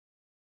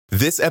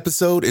This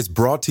episode is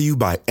brought to you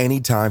by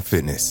Anytime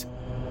Fitness.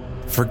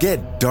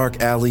 Forget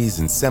dark alleys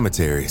and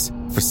cemeteries.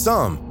 For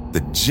some,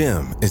 the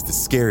gym is the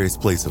scariest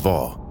place of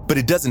all, but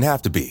it doesn't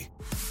have to be.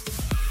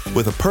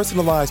 With a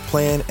personalized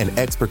plan and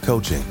expert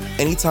coaching,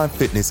 Anytime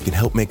Fitness can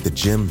help make the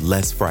gym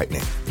less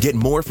frightening. Get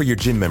more for your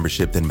gym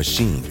membership than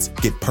machines.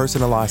 Get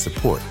personalized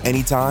support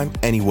anytime,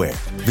 anywhere.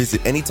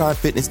 Visit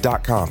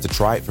AnytimeFitness.com to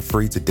try it for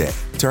free today.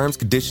 Terms,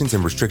 conditions,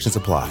 and restrictions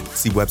apply.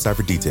 See website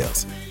for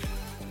details.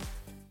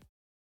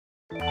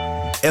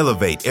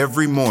 Elevate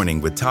every morning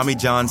with Tommy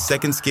John's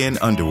Second Skin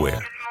underwear.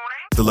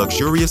 The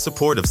luxurious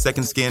support of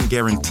Second Skin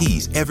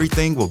guarantees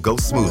everything will go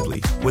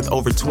smoothly. With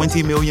over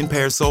 20 million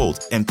pairs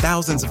sold and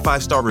thousands of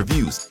 5-star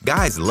reviews,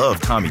 guys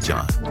love Tommy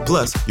John.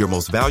 Plus, your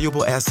most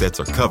valuable assets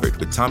are covered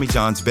with Tommy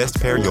John's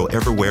best pair you'll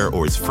ever wear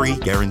or its free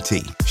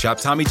guarantee. Shop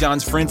Tommy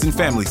John's Friends and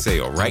Family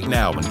Sale right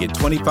now and get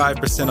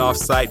 25% off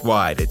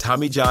site-wide at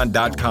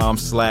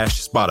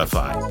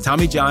TommyJohn.com/Spotify.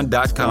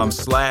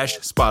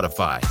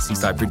 TommyJohn.com/Spotify. See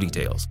site for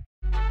details.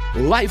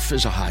 Life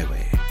is a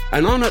highway,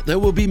 and on it there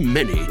will be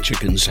many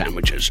chicken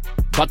sandwiches.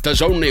 But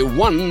there's only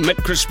one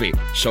McCrispy.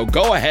 So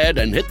go ahead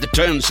and hit the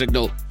turn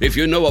signal if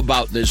you know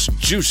about this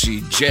juicy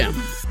gem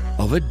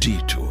of a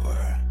detour.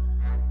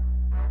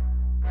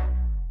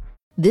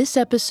 This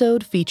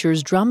episode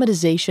features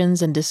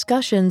dramatizations and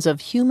discussions of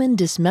human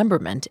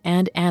dismemberment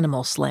and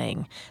animal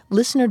slaying.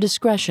 Listener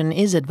discretion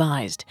is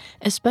advised,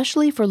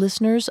 especially for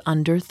listeners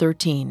under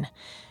 13.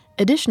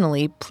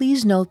 Additionally,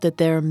 please note that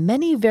there are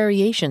many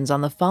variations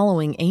on the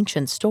following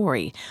ancient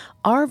story.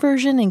 Our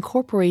version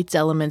incorporates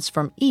elements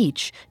from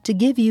each to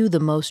give you the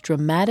most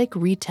dramatic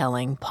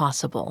retelling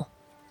possible.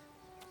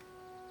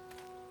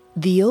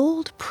 The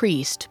old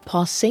priest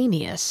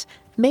Pausanias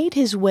made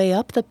his way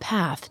up the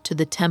path to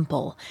the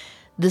temple.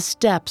 The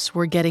steps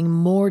were getting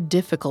more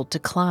difficult to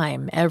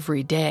climb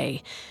every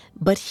day,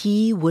 but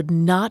he would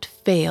not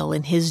fail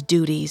in his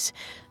duties.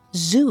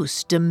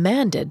 Zeus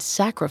demanded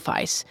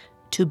sacrifice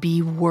to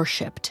be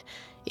worshipped.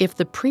 If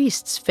the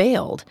priests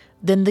failed,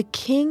 then the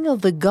king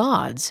of the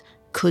gods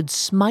could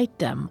smite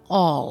them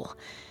all.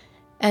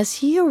 As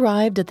he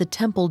arrived at the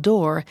temple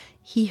door,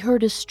 he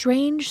heard a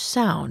strange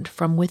sound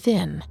from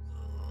within.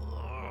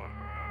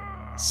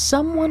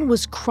 Someone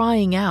was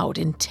crying out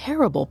in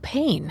terrible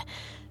pain.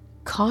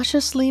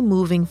 Cautiously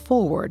moving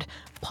forward,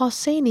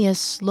 Pausanias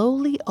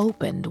slowly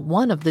opened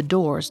one of the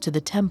doors to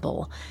the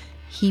temple.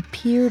 He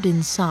peered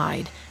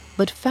inside,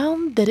 but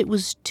found that it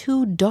was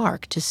too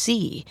dark to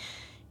see.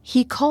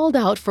 He called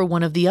out for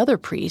one of the other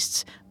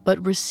priests,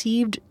 but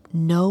received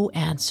no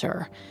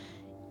answer.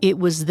 It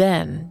was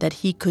then that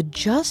he could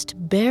just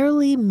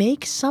barely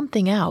make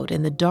something out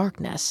in the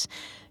darkness.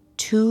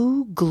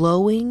 2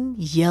 glowing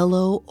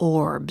yellow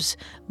orbs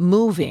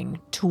moving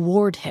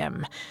toward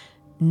him.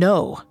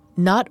 No,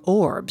 not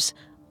orbs,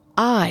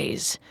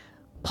 eyes.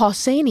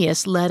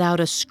 Pausanias let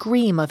out a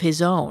scream of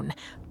his own,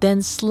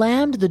 then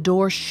slammed the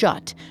door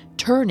shut,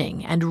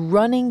 turning and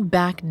running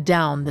back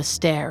down the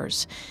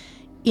stairs.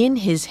 In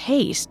his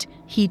haste,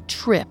 he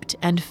tripped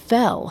and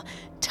fell,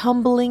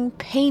 tumbling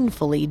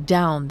painfully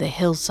down the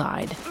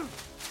hillside.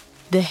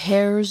 The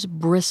hairs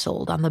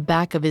bristled on the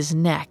back of his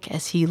neck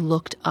as he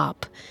looked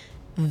up.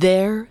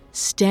 There,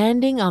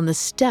 standing on the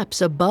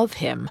steps above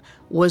him,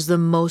 was the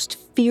most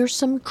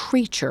fearsome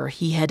creature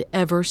he had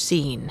ever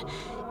seen.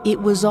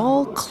 It was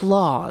all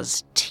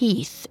claws,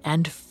 teeth,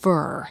 and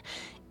fur.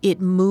 It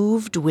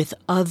moved with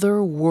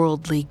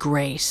otherworldly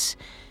grace.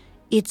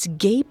 Its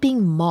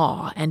gaping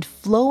maw and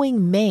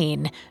flowing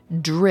mane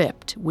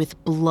dripped with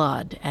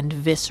blood and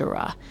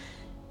viscera.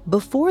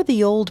 Before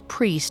the old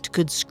priest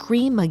could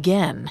scream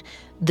again,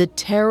 the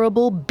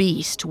terrible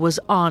beast was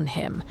on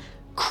him,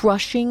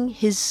 crushing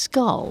his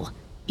skull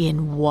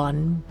in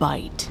one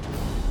bite.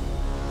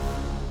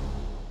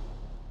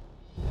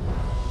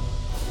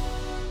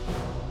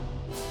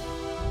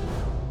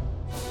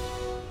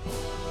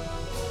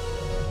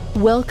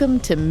 Welcome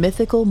to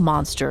Mythical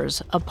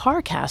Monsters, a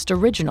Parcast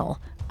original.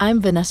 I'm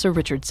Vanessa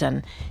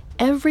Richardson.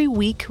 Every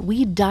week,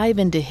 we dive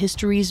into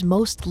history's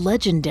most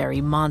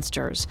legendary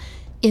monsters.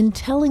 In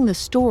telling the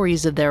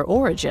stories of their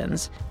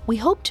origins, we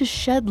hope to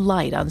shed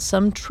light on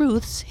some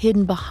truths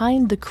hidden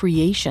behind the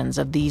creations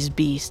of these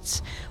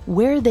beasts,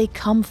 where they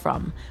come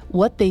from,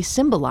 what they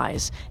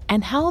symbolize,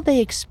 and how they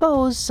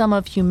expose some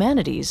of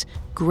humanity's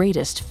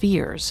greatest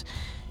fears.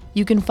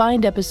 You can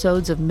find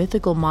episodes of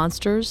Mythical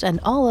Monsters and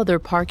all other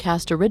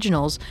Parcast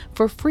originals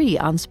for free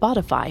on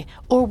Spotify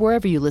or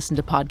wherever you listen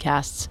to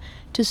podcasts.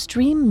 To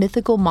stream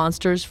Mythical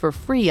Monsters for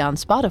free on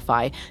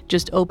Spotify,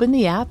 just open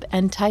the app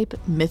and type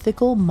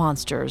Mythical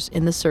Monsters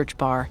in the search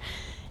bar.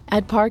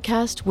 At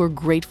Parcast, we're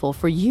grateful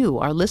for you,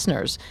 our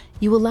listeners.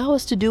 You allow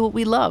us to do what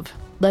we love.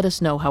 Let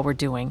us know how we're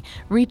doing.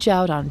 Reach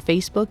out on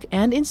Facebook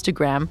and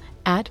Instagram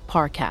at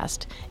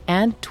Parcast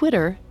and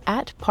Twitter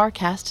at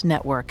Parcast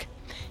Network.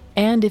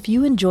 And if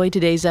you enjoyed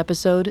today's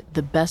episode,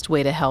 the best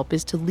way to help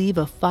is to leave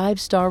a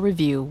 5-star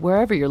review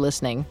wherever you're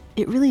listening.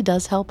 It really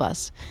does help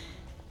us.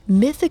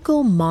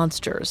 Mythical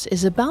Monsters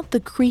is about the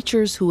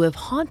creatures who have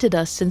haunted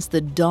us since the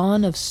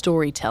dawn of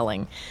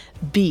storytelling,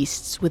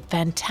 beasts with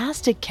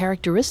fantastic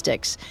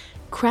characteristics,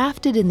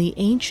 crafted in the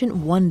ancient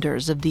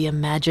wonders of the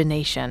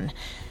imagination.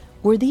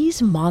 Were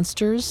these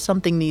monsters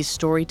something these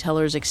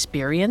storytellers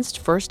experienced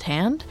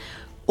firsthand,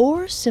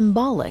 or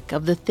symbolic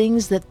of the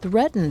things that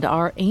threatened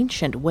our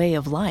ancient way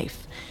of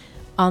life?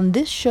 On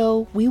this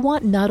show, we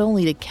want not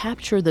only to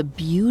capture the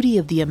beauty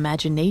of the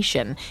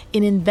imagination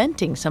in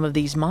inventing some of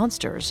these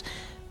monsters,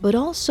 but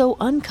also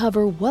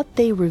uncover what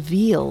they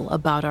reveal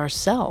about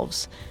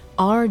ourselves.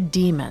 Our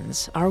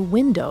demons are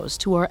windows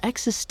to our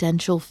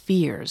existential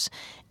fears,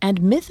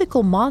 and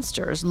Mythical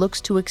Monsters looks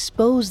to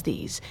expose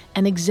these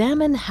and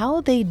examine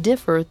how they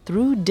differ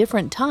through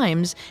different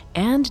times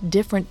and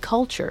different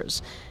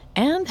cultures,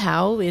 and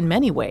how, in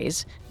many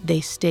ways,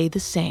 they stay the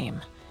same.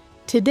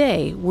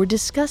 Today, we're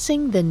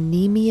discussing the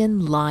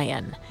Nemean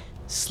Lion.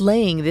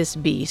 Slaying this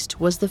beast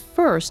was the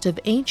first of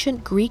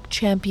ancient Greek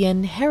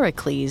champion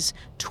Heracles'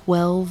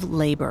 12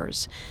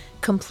 labors.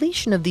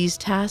 Completion of these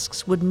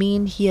tasks would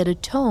mean he had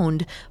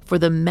atoned for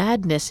the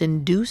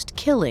madness-induced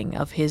killing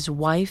of his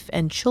wife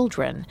and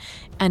children,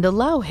 and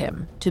allow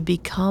him to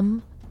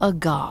become a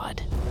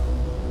god.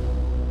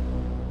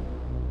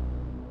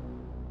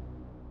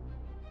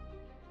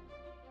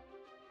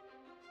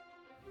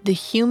 The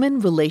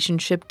human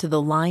relationship to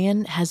the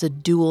lion has a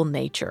dual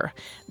nature.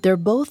 They're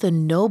both a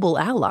noble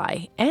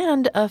ally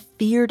and a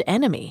feared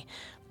enemy.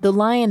 The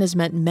lion has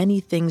meant many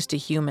things to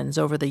humans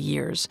over the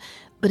years,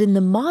 but in the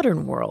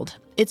modern world,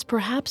 it's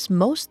perhaps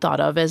most thought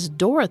of as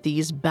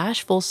Dorothy's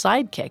bashful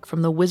sidekick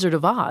from The Wizard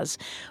of Oz,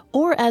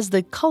 or as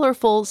the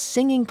colorful,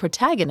 singing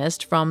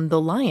protagonist from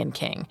The Lion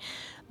King.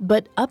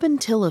 But up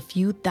until a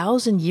few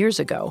thousand years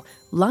ago,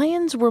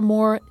 lions were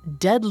more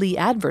deadly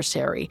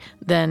adversary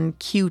than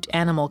cute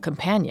animal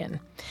companion.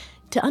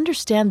 To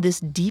understand this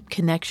deep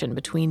connection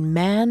between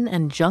man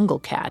and jungle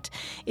cat,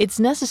 it's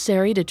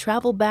necessary to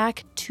travel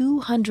back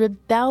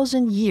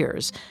 200,000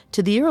 years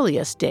to the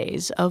earliest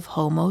days of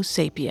Homo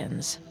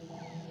sapiens.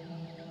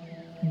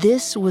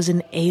 This was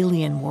an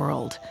alien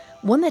world,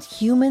 one that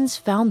humans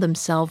found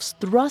themselves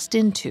thrust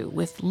into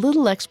with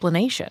little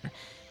explanation.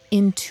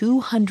 In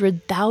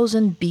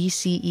 200,000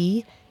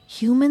 BCE,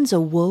 humans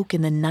awoke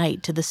in the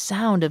night to the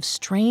sound of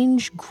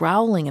strange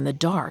growling in the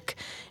dark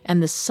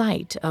and the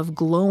sight of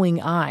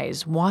glowing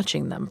eyes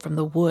watching them from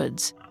the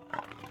woods.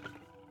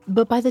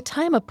 But by the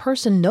time a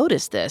person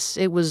noticed this,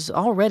 it was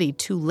already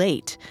too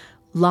late.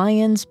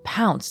 Lions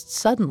pounced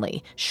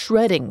suddenly,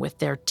 shredding with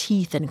their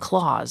teeth and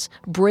claws,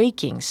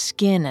 breaking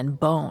skin and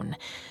bone.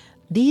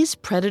 These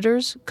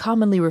predators,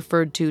 commonly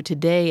referred to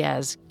today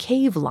as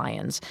cave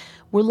lions,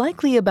 were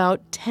likely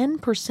about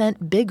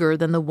 10% bigger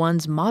than the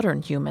ones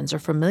modern humans are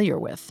familiar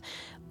with.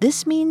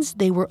 This means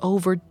they were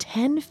over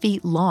 10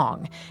 feet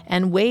long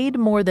and weighed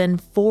more than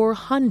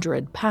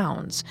 400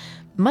 pounds,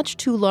 much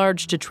too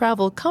large to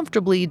travel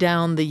comfortably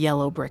down the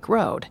yellow brick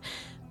road.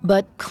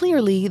 But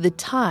clearly the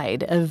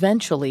tide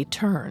eventually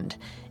turned.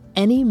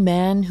 Any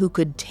man who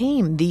could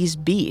tame these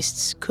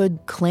beasts could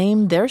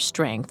claim their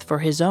strength for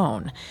his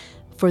own.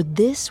 For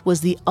this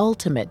was the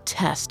ultimate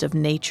test of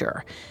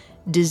nature.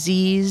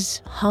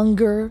 Disease,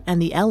 hunger,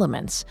 and the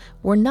elements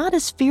were not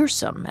as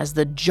fearsome as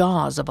the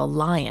jaws of a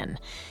lion.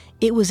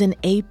 It was an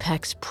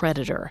apex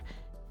predator.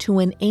 To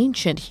an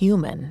ancient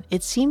human,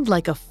 it seemed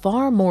like a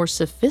far more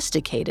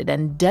sophisticated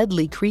and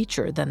deadly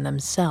creature than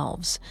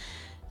themselves.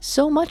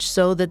 So much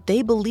so that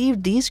they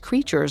believed these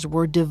creatures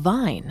were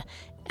divine,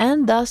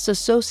 and thus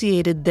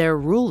associated their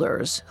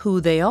rulers, who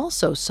they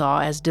also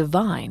saw as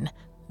divine,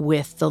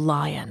 with the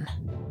lion.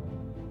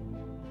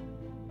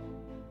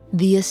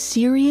 The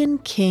Assyrian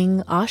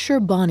king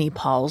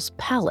Ashurbanipal's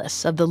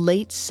palace of the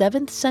late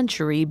 7th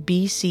century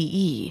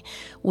BCE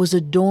was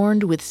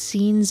adorned with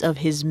scenes of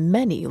his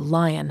many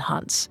lion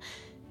hunts.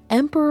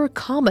 Emperor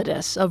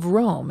Commodus of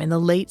Rome in the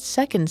late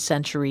 2nd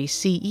century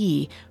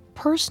CE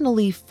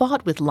personally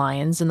fought with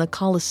lions in the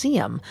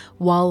Colosseum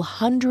while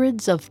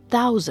hundreds of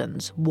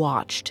thousands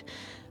watched.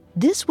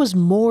 This was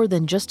more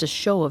than just a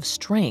show of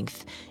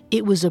strength.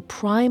 It was a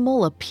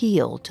primal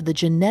appeal to the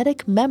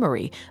genetic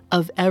memory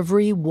of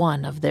every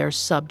one of their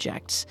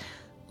subjects.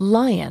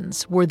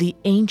 Lions were the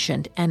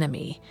ancient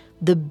enemy,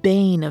 the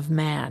bane of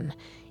man.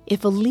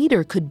 If a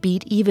leader could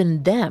beat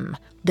even them,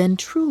 then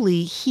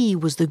truly he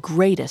was the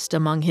greatest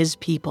among his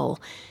people.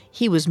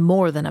 He was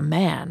more than a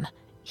man.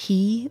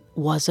 He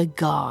was a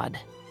god.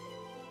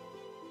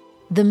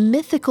 The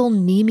mythical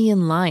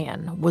Nemean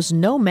Lion was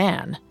no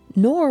man,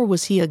 nor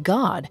was he a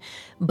god,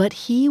 but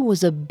he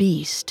was a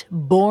beast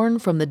born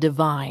from the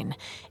divine,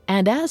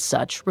 and as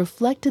such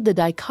reflected the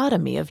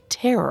dichotomy of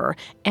terror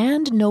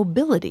and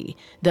nobility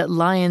that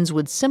lions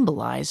would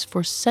symbolize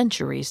for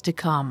centuries to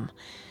come.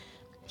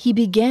 He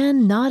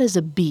began not as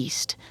a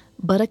beast,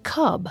 but a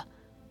cub.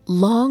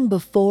 Long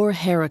before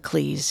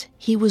Heracles,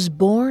 he was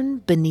born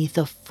beneath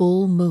a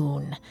full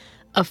moon.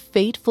 A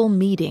fateful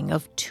meeting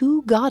of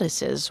two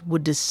goddesses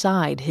would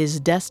decide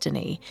his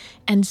destiny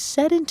and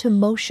set into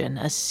motion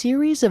a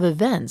series of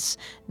events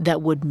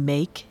that would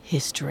make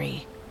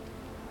history.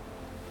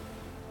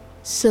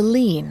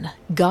 Selene,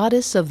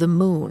 goddess of the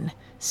moon,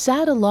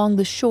 sat along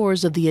the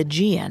shores of the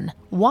Aegean,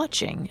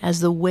 watching as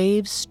the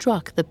waves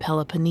struck the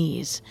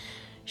Peloponnese.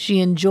 She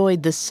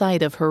enjoyed the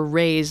sight of her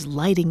rays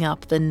lighting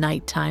up the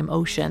nighttime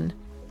ocean.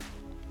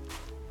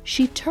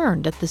 She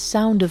turned at the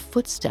sound of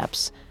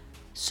footsteps.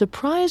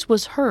 Surprise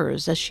was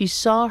hers as she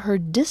saw her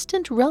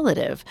distant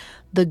relative,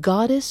 the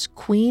goddess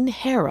Queen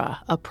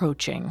Hera,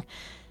 approaching.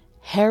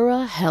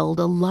 Hera held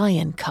a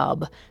lion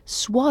cub,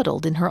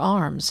 swaddled in her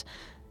arms.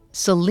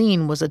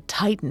 Selene was a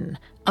Titan,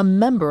 a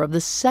member of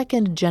the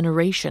second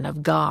generation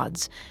of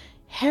gods.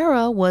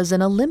 Hera was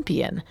an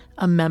Olympian,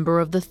 a member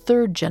of the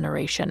third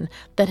generation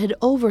that had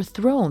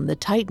overthrown the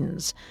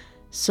Titans.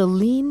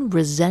 Selene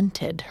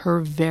resented her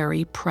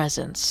very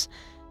presence.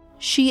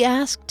 She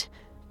asked,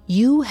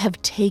 "You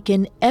have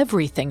taken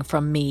everything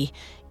from me.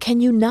 Can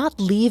you not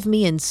leave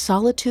me in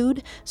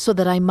solitude so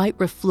that I might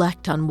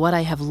reflect on what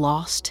I have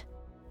lost?"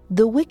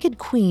 The wicked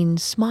queen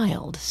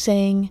smiled,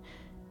 saying,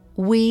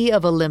 "We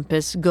of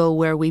Olympus go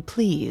where we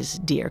please,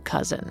 dear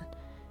cousin."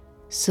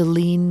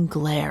 Selene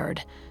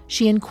glared.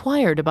 She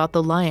inquired about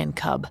the lion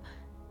cub.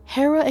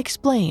 Hera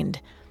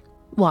explained,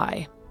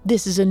 "Why,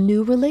 this is a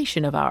new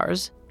relation of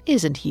ours.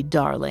 Isn't he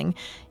darling?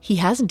 He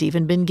hasn't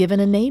even been given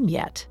a name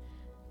yet."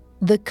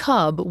 The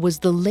cub was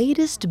the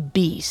latest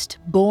beast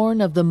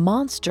born of the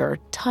monster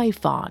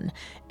Typhon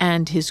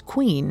and his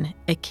queen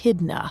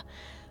Echidna.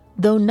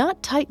 Though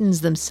not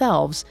Titans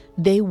themselves,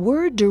 they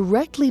were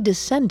directly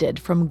descended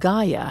from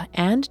Gaia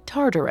and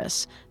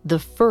Tartarus, the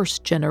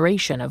first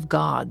generation of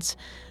gods.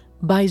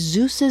 By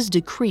Zeus's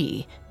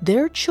decree,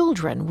 their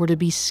children were to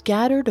be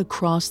scattered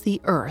across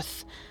the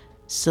earth.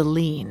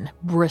 Selene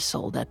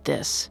bristled at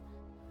this.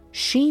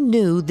 She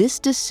knew this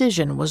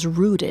decision was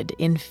rooted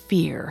in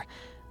fear.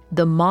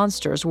 The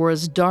monsters were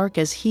as dark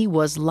as he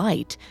was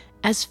light,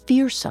 as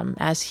fearsome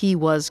as he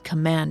was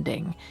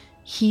commanding.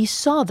 He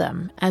saw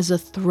them as a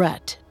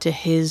threat to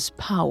his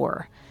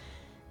power.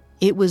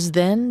 It was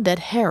then that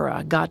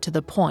Hera got to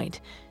the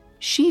point.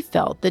 She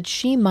felt that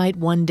she might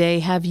one day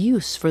have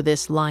use for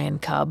this lion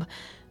cub.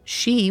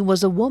 She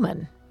was a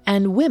woman,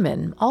 and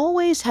women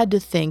always had to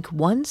think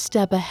one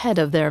step ahead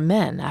of their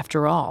men,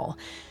 after all.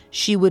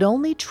 She would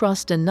only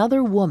trust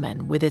another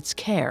woman with its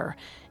care,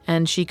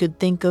 and she could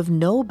think of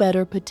no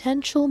better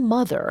potential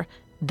mother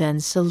than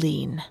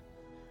Selene.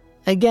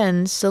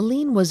 Again,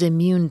 Selene was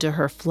immune to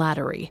her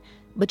flattery,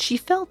 but she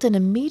felt an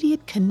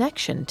immediate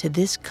connection to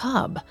this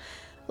cub.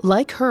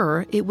 Like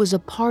her, it was a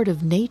part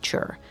of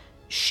nature.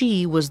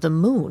 She was the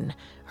moon.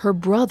 Her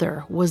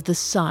brother was the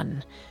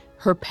sun.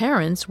 Her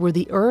parents were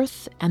the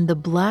earth and the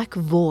black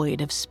void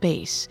of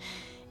space.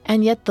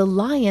 And yet the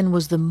lion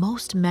was the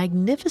most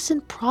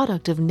magnificent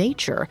product of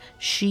nature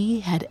she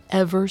had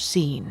ever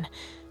seen.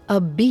 A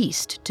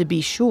beast, to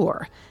be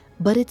sure,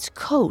 but its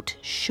coat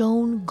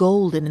shone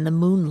golden in the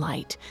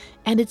moonlight,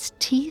 and its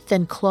teeth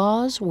and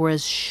claws were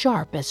as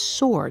sharp as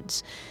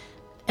swords.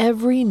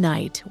 Every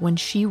night when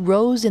she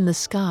rose in the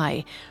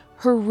sky,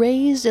 her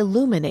rays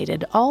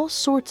illuminated all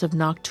sorts of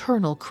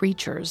nocturnal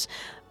creatures.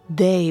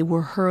 They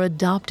were her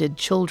adopted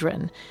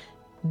children.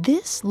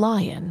 This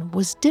lion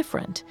was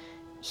different.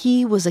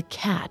 He was a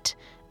cat,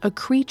 a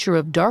creature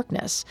of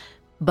darkness,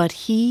 but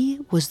he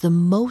was the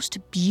most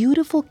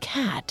beautiful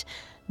cat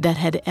that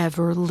had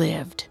ever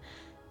lived.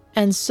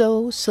 And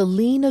so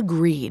Selene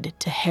agreed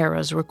to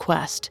Hera's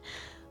request.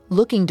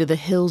 Looking to the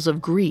hills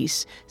of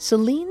Greece,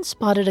 Selene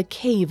spotted a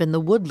cave in the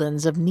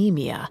woodlands of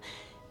Nemea.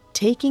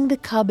 Taking the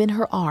cub in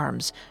her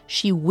arms,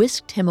 she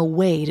whisked him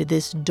away to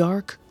this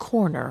dark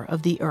corner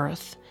of the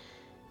earth.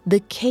 The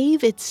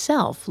cave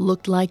itself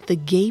looked like the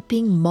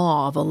gaping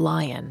maw of a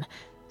lion.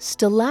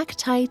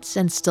 Stalactites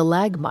and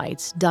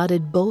stalagmites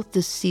dotted both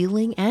the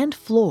ceiling and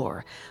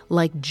floor,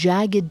 like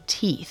jagged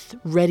teeth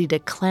ready to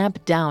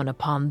clamp down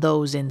upon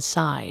those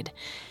inside.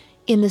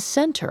 In the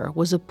center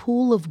was a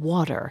pool of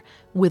water,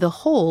 with a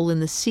hole in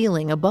the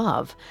ceiling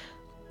above.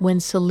 When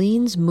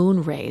Selene's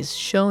moon rays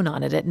shone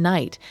on it at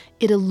night,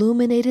 it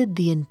illuminated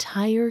the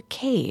entire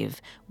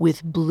cave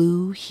with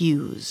blue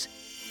hues.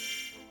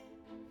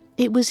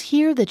 It was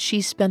here that she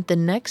spent the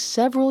next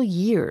several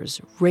years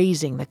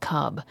raising the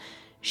cub.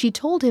 She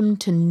told him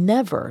to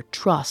never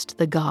trust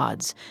the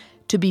gods,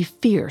 to be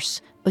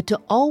fierce, but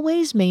to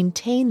always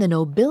maintain the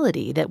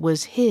nobility that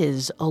was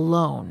his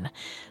alone.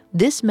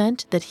 This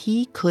meant that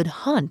he could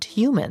hunt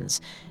humans.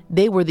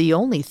 They were the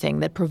only thing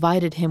that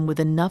provided him with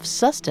enough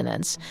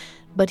sustenance,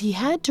 but he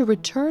had to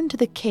return to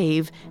the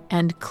cave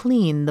and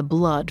clean the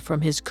blood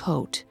from his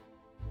coat.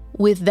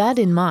 With that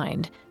in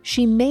mind,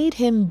 she made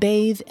him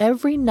bathe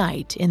every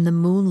night in the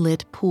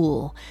moonlit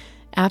pool.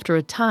 After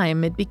a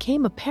time, it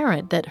became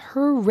apparent that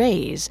her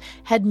rays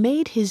had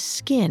made his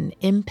skin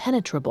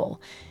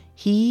impenetrable.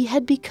 He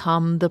had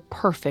become the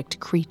perfect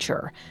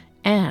creature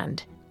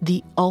and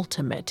the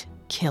ultimate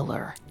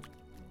killer.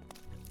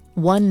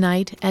 One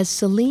night, as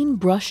Selene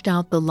brushed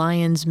out the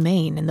lion's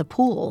mane in the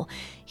pool,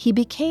 he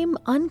became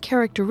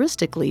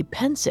uncharacteristically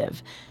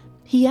pensive.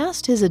 He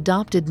asked his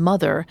adopted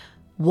mother,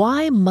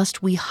 "Why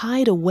must we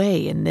hide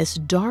away in this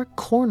dark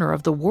corner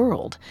of the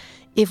world?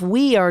 If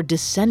we are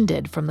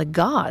descended from the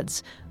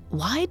gods,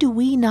 why do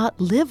we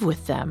not live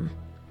with them?"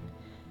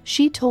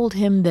 She told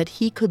him that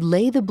he could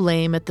lay the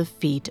blame at the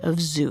feet of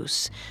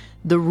Zeus.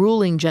 The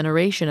ruling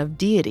generation of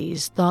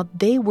deities thought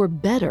they were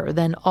better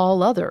than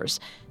all others.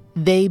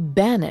 They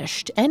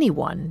banished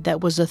anyone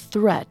that was a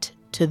threat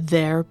to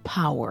their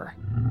power.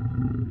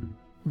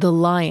 The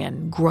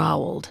lion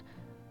growled.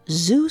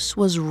 Zeus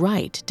was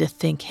right to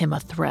think him a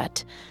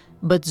threat,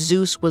 but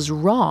Zeus was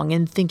wrong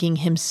in thinking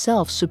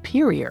himself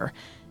superior.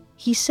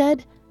 He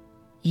said,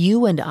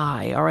 "You and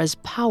I are as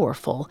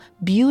powerful,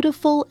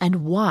 beautiful,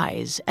 and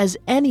wise as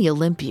any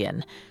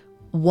Olympian.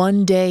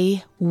 One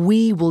day,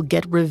 we will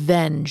get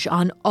revenge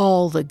on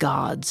all the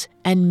gods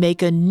and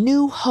make a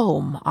new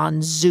home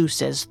on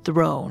Zeus's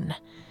throne."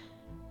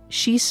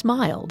 She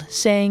smiled,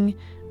 saying,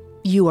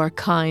 "You are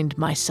kind,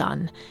 my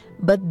son,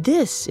 but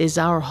this is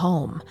our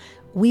home.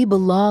 We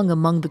belong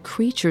among the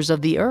creatures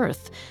of the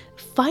earth.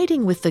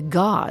 Fighting with the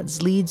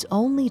gods leads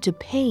only to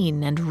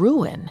pain and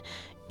ruin,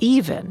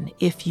 even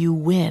if you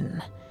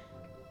win."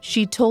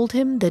 She told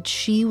him that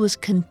she was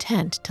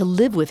content to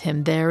live with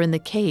him there in the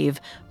cave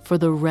for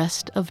the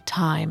rest of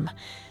time.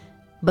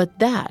 But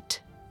that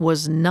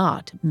was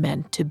not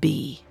meant to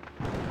be.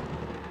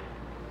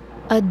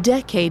 A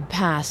decade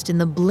passed in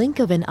the blink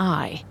of an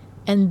eye,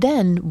 and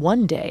then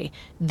one day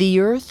the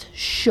earth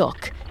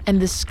shook and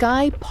the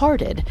sky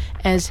parted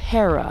as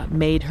Hera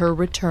made her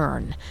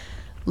return.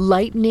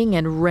 Lightning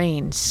and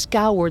rain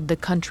scoured the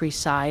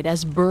countryside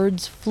as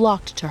birds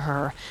flocked to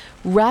her,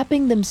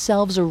 wrapping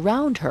themselves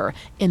around her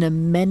in a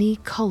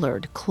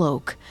many-colored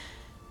cloak.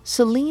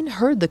 Selene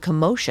heard the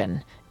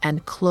commotion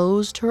and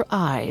closed her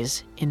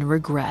eyes in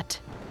regret.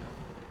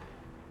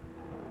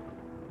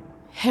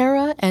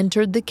 Hera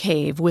entered the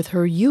cave with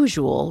her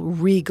usual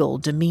regal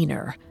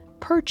demeanor,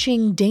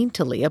 perching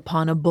daintily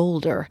upon a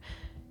boulder.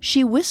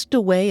 She whisked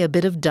away a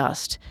bit of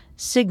dust,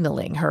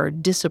 signaling her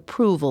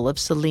disapproval of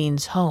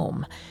Selene's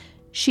home.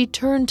 She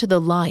turned to the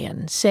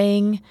lion,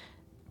 saying,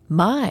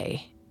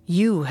 "My,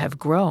 you have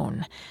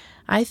grown.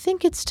 I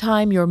think it's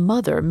time your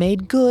mother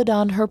made good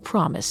on her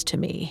promise to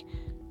me."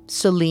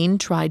 Selene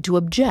tried to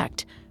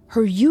object.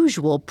 Her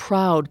usual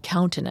proud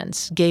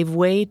countenance gave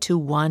way to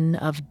one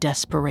of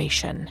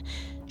desperation.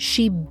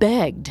 She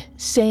begged,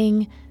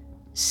 saying,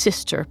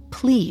 "Sister,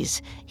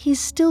 please, he's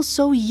still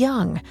so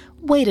young.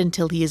 Wait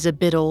until he is a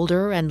bit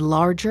older and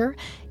larger.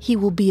 He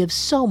will be of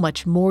so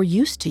much more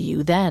use to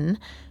you then."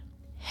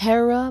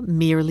 Hera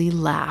merely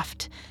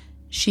laughed.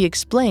 She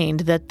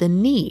explained that the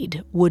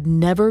need would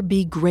never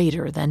be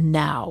greater than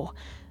now.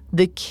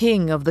 The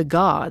king of the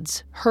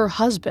gods, her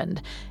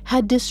husband,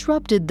 had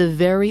disrupted the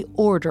very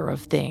order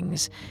of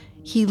things.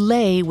 He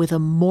lay with a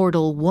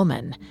mortal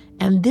woman,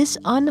 and this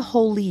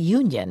unholy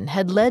union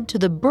had led to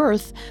the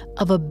birth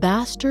of a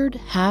bastard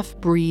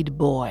half-breed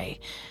boy.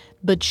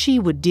 But she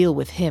would deal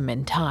with him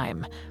in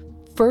time.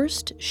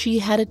 First, she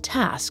had a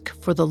task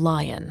for the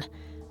lion.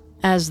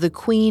 As the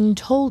queen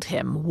told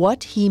him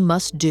what he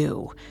must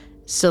do,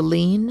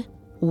 Selene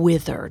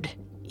withered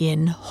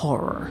in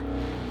horror.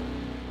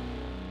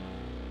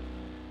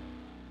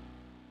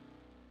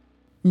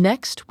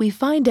 Next, we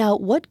find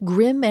out what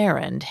grim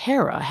errand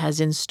Hera has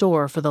in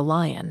store for the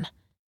lion.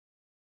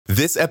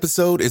 This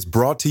episode is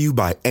brought to you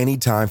by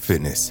Anytime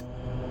Fitness.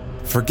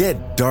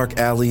 Forget dark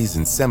alleys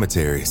and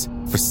cemeteries.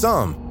 For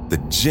some, the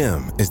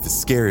gym is the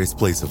scariest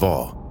place of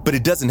all, but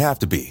it doesn't have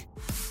to be.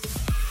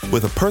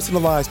 With a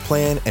personalized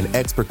plan and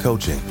expert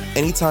coaching,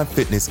 Anytime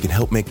Fitness can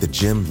help make the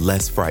gym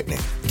less frightening.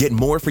 Get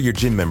more for your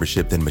gym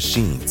membership than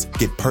machines.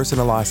 Get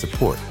personalized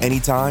support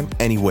anytime,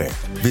 anywhere.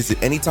 Visit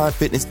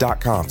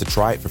AnytimeFitness.com to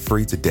try it for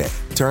free today.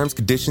 Terms,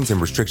 conditions, and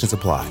restrictions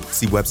apply.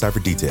 See website for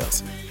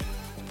details.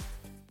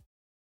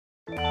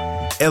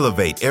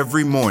 Elevate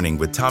every morning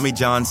with Tommy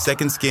John's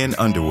Second Skin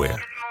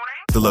underwear.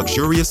 The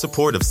luxurious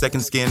support of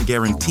Second Skin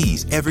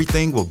guarantees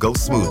everything will go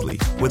smoothly.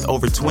 With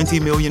over 20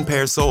 million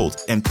pairs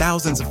sold and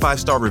thousands of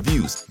 5-star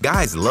reviews,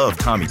 guys love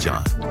Tommy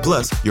John.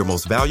 Plus, your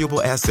most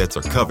valuable assets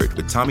are covered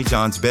with Tommy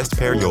John's best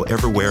pair you'll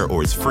ever wear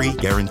or its free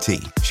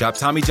guarantee. Shop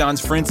Tommy John's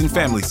Friends and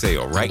Family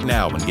Sale right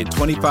now and get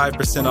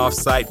 25% off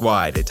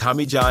site-wide at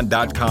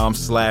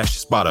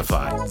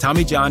TommyJohn.com/Spotify.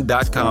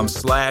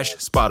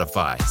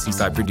 TommyJohn.com/Spotify. See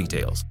site for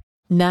details.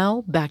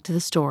 Now, back to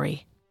the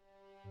story.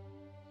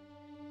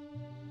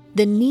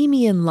 The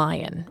Nemean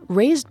Lion,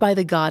 raised by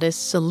the goddess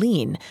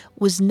Selene,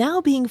 was now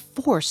being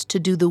forced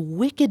to do the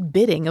wicked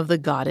bidding of the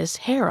goddess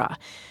Hera.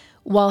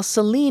 While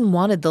Selene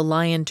wanted the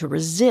lion to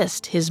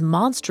resist his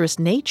monstrous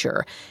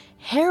nature,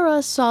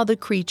 Hera saw the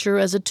creature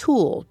as a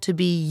tool to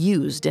be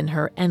used in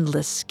her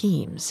endless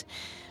schemes.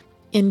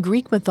 In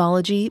Greek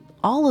mythology,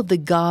 all of the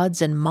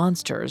gods and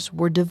monsters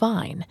were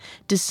divine,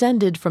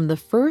 descended from the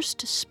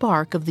first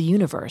spark of the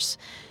universe.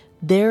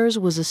 Theirs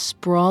was a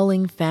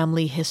sprawling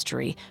family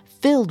history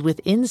filled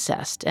with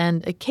incest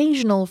and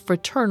occasional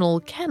fraternal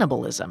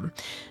cannibalism.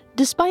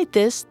 Despite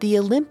this, the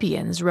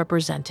Olympians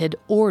represented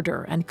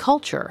order and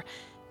culture.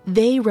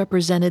 They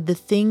represented the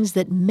things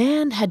that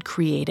man had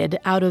created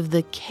out of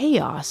the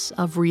chaos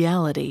of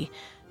reality.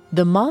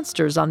 The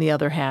monsters, on the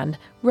other hand,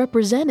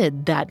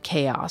 represented that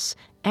chaos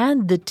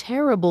and the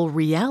terrible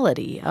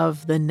reality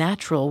of the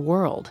natural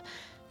world.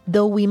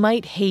 Though we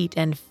might hate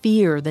and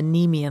fear the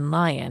Nemean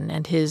lion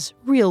and his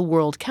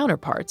real-world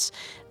counterparts,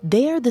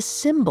 they are the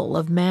symbol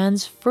of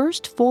man's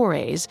first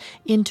forays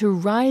into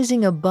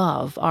rising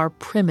above our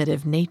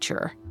primitive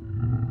nature.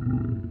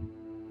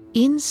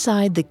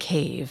 Inside the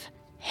cave,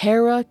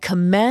 Hera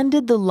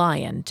commanded the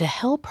lion to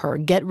help her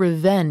get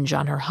revenge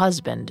on her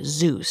husband,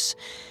 Zeus.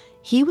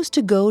 He was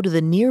to go to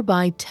the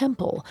nearby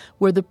temple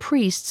where the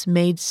priests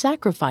made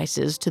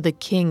sacrifices to the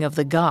king of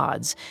the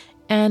gods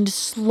and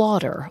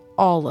slaughter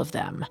all of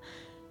them.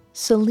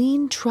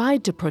 Selene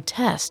tried to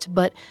protest,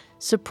 but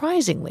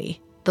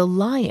surprisingly, the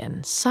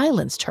lion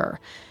silenced her.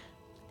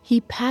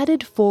 He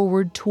padded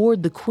forward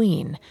toward the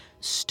queen,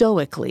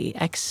 stoically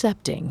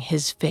accepting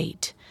his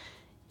fate.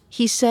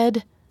 He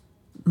said,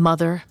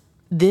 "Mother,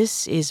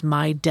 this is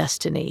my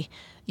destiny.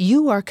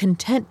 You are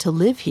content to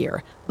live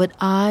here, but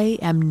I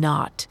am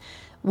not.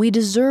 We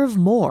deserve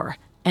more,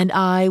 and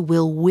I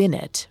will win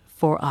it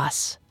for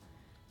us."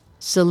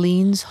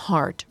 Selene's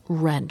heart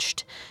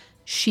wrenched.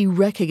 She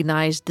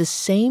recognized the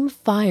same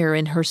fire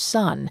in her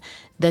son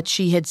that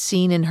she had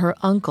seen in her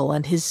uncle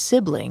and his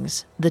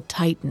siblings, the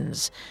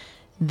Titans.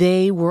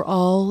 They were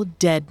all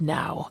dead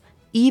now.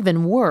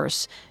 Even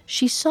worse,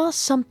 she saw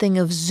something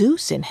of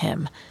Zeus in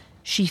him.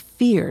 She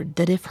feared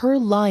that if her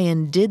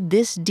lion did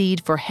this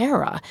deed for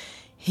Hera,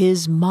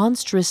 his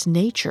monstrous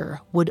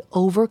nature would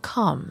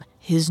overcome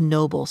his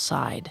noble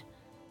side.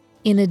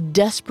 In a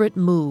desperate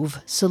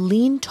move,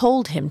 Selene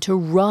told him to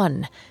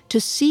run,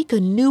 to seek a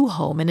new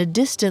home in a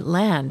distant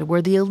land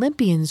where the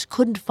Olympians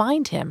couldn't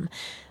find him.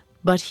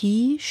 But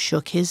he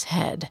shook his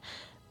head.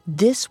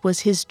 This was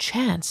his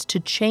chance to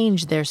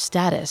change their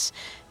status,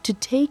 to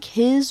take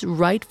his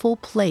rightful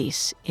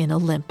place in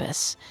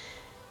Olympus.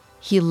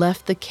 He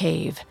left the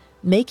cave,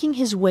 making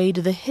his way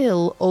to the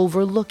hill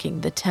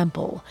overlooking the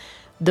temple.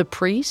 The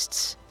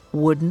priests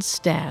wouldn't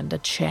stand a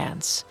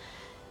chance.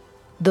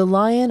 The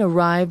lion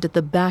arrived at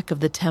the back of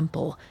the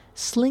temple,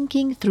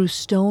 slinking through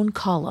stone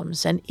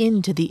columns and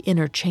into the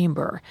inner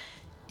chamber.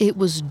 It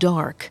was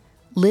dark,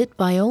 lit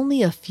by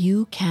only a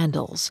few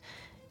candles.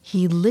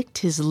 He licked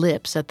his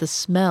lips at the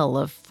smell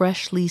of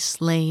freshly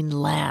slain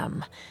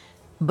lamb.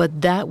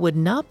 But that would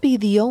not be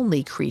the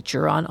only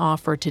creature on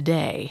offer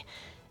today.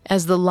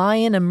 As the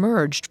lion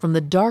emerged from the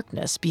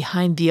darkness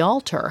behind the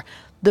altar,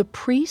 the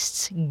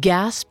priests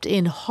gasped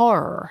in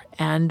horror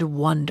and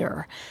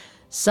wonder.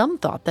 Some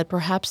thought that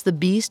perhaps the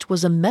beast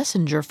was a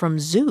messenger from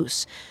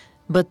Zeus,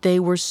 but they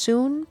were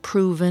soon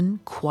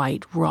proven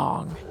quite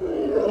wrong.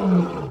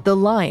 The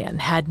lion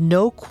had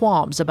no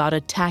qualms about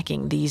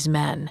attacking these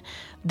men.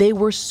 They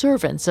were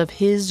servants of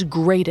his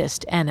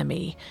greatest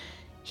enemy.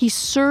 He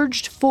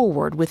surged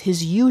forward with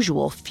his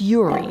usual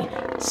fury,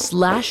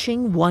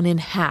 slashing one in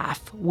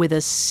half with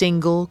a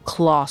single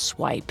claw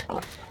swipe.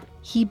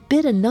 He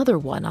bit another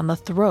one on the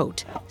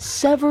throat,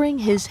 severing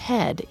his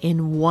head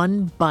in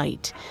one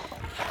bite.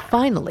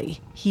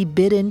 Finally, he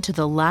bit into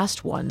the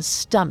last one's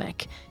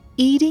stomach,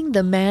 eating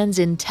the man's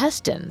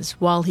intestines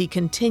while he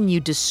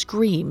continued to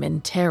scream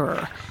in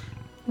terror.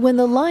 When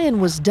the lion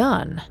was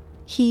done,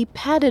 he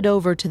padded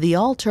over to the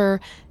altar,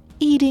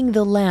 eating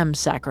the lamb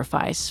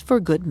sacrifice for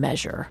good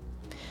measure.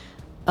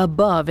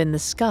 Above in the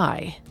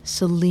sky,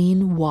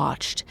 Selene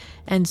watched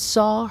and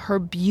saw her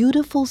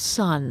beautiful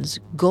son's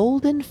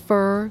golden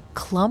fur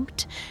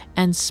clumped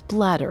and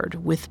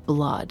splattered with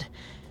blood.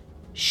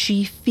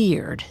 She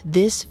feared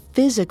this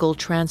physical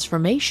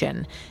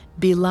transformation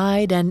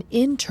belied an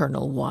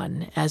internal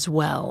one as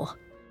well.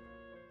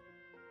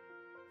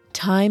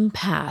 Time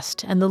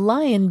passed, and the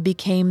lion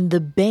became the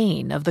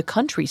bane of the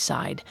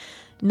countryside.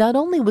 Not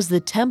only was the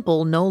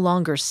temple no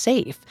longer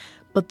safe,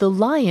 but the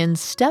lion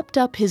stepped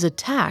up his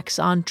attacks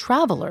on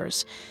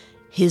travelers.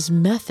 His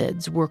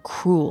methods were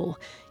cruel.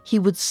 He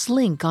would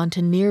slink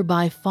onto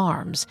nearby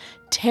farms,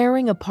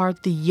 tearing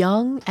apart the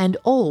young and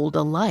old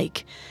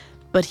alike.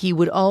 But he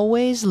would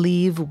always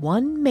leave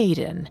one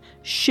maiden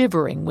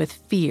shivering with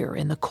fear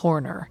in the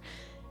corner.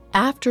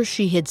 After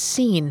she had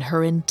seen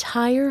her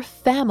entire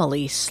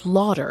family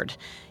slaughtered,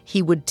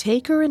 he would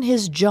take her in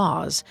his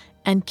jaws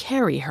and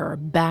carry her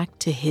back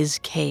to his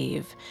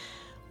cave.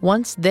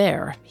 Once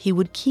there, he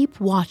would keep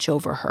watch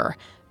over her,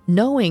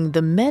 knowing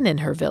the men in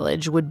her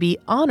village would be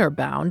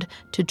honor-bound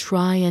to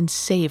try and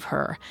save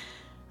her.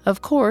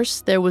 Of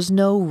course, there was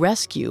no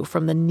rescue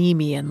from the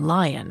Nemean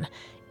lion.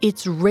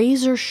 Its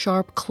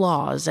razor-sharp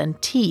claws and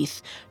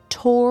teeth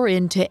tore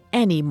into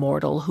any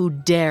mortal who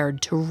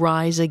dared to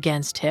rise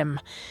against him.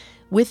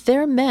 With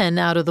their men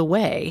out of the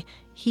way,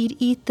 he'd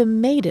eat the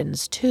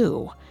maidens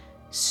too.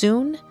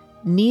 Soon,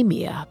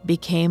 Nemea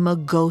became a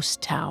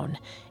ghost town,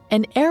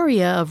 an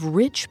area of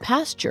rich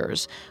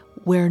pastures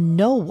where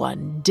no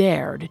one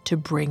dared to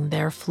bring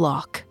their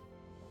flock.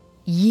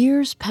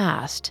 Years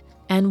passed,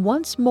 and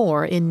once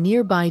more in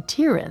nearby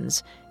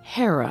Tiryns,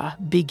 Hera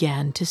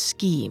began to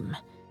scheme.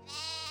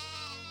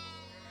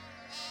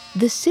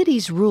 The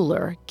city's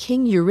ruler,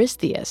 King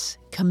Eurystheus,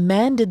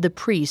 commanded the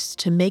priests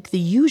to make the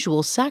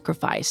usual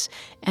sacrifice,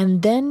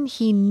 and then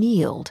he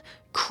kneeled,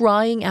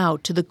 crying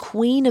out to the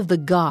queen of the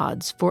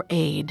gods for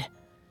aid.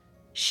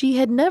 She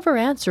had never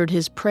answered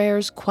his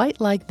prayers quite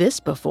like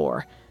this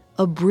before.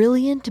 A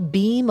brilliant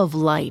beam of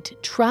light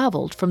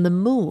traveled from the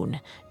moon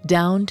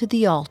down to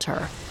the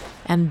altar,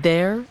 and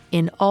there,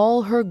 in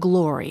all her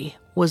glory,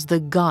 was the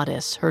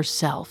goddess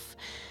herself.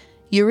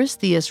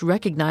 Eurystheus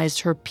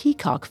recognized her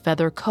peacock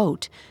feather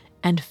coat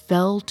and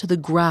fell to the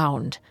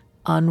ground,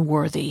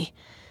 unworthy.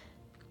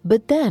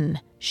 But then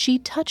she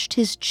touched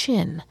his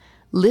chin,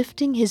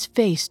 lifting his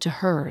face to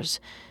hers.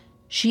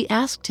 She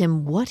asked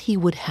him what he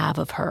would have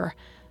of her.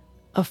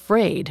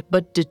 Afraid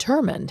but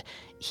determined,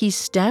 he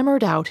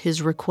stammered out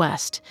his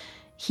request.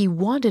 He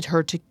wanted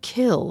her to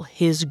kill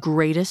his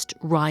greatest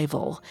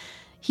rival.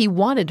 He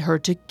wanted her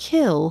to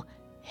kill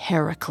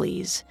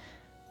Heracles.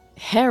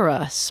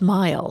 Hera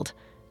smiled.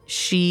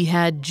 She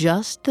had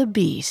just the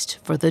beast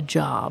for the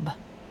job.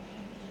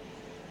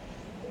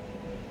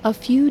 A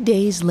few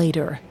days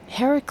later,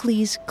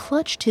 Heracles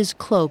clutched his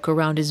cloak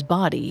around his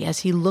body as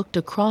he looked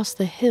across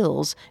the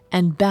hills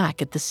and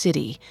back at the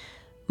city.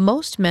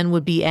 Most men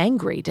would be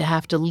angry to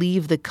have to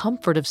leave the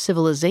comfort of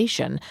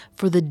civilization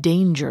for the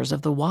dangers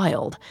of the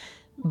wild.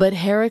 But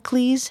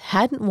Heracles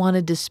hadn't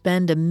wanted to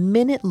spend a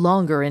minute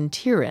longer in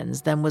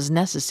Tiryns than was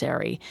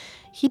necessary.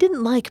 He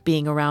didn't like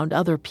being around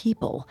other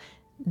people.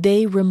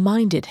 They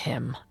reminded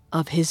him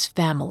of his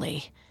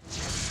family.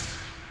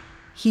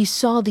 He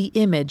saw the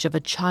image of a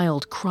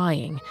child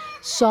crying,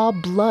 saw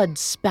blood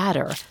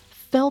spatter,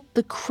 felt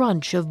the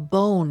crunch of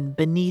bone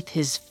beneath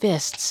his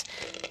fists.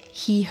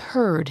 He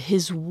heard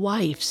his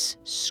wife's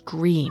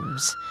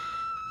screams.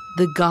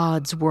 The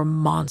gods were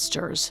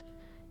monsters.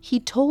 He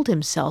told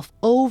himself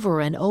over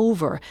and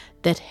over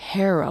that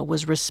Hera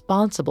was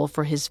responsible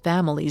for his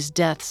family's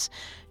deaths.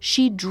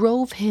 She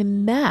drove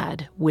him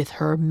mad with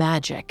her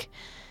magic.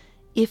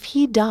 If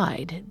he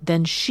died,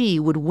 then she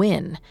would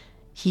win.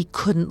 He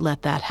couldn't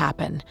let that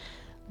happen.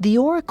 The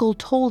oracle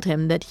told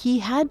him that he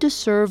had to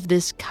serve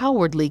this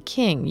cowardly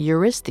king,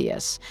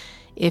 Eurystheus.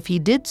 If he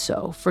did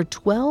so for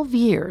 12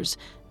 years,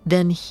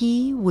 then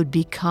he would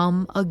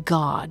become a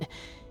god.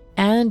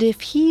 And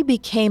if he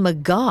became a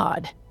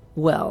god,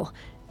 well,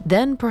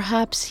 then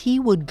perhaps he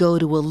would go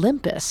to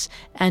Olympus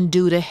and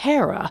do to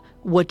Hera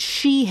what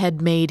she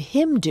had made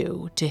him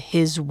do to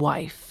his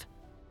wife.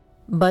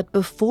 But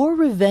before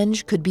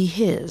revenge could be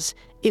his,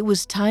 it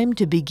was time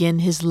to begin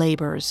his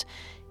labors.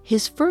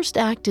 His first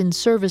act in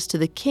service to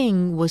the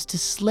king was to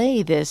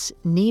slay this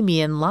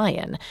Nemean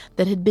lion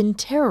that had been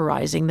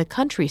terrorizing the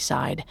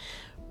countryside.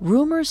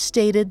 Rumors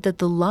stated that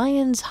the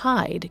lion's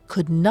hide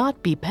could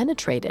not be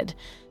penetrated.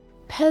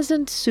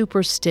 Peasant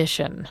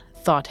superstition,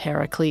 thought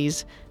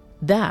Heracles.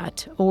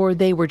 That, or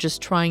they were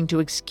just trying to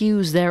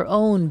excuse their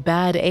own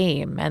bad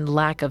aim and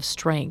lack of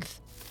strength.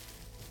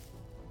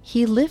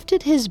 He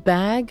lifted his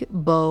bag,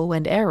 bow,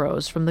 and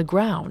arrows from the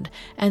ground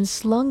and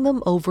slung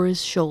them over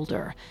his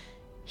shoulder.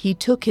 He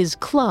took his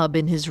club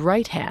in his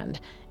right hand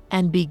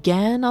and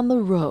began on the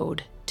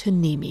road to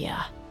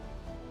Nemea.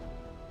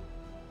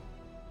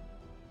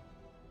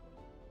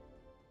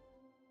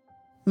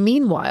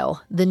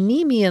 Meanwhile, the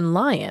Nemean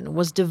lion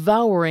was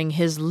devouring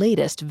his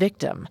latest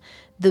victim.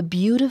 The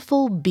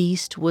beautiful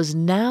beast was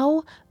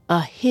now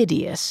a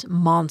hideous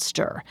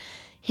monster.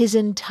 His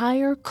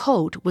entire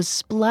coat was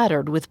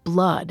splattered with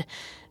blood.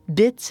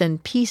 Bits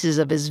and pieces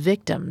of his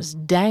victims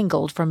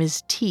dangled from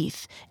his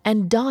teeth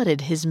and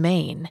dotted his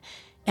mane.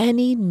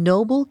 Any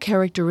noble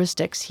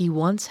characteristics he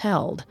once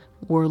held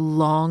were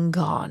long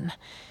gone.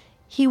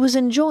 He was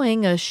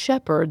enjoying a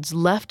shepherd's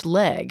left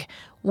leg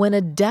when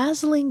a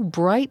dazzling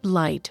bright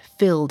light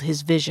filled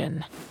his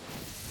vision.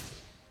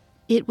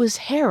 It was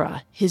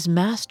Hera, his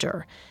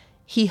master.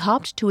 He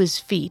hopped to his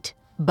feet,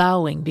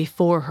 bowing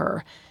before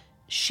her.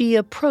 She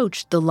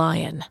approached the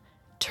lion,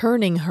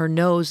 turning her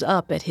nose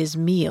up at his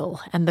meal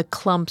and the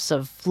clumps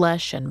of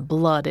flesh and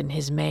blood in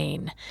his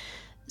mane.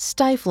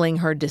 Stifling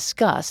her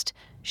disgust,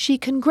 she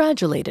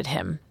congratulated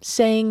him,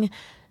 saying,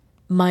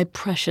 "My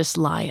precious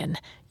lion,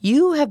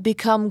 you have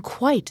become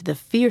quite the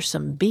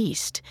fearsome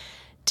beast.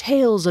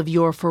 Tales of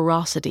your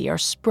ferocity are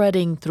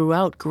spreading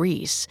throughout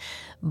Greece,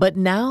 but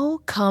now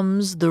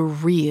comes the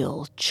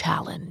real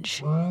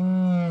challenge."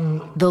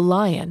 The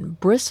lion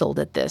bristled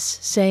at this,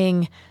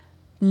 saying,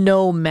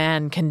 "No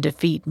man can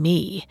defeat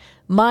me.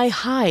 My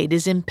hide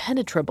is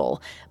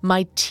impenetrable.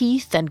 My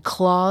teeth and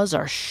claws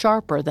are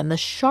sharper than the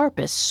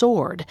sharpest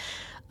sword.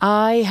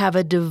 I have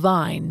a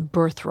divine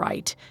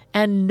birthright,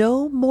 and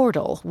no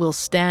mortal will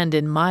stand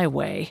in my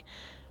way."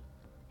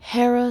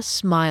 Hera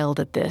smiled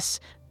at this,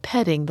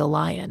 petting the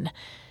lion.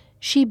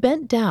 She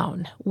bent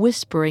down,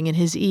 whispering in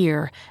his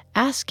ear,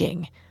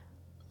 asking,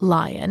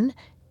 "Lion,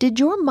 did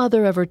your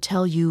mother ever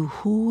tell you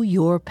who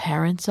your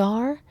parents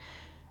are?"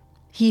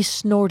 He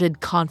snorted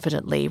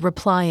confidently,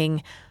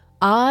 replying,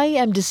 "I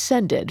am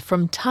descended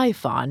from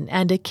Typhon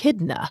and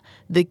Echidna,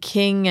 the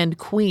king and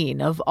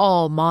queen of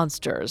all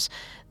monsters.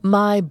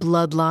 My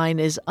bloodline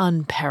is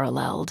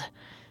unparalleled."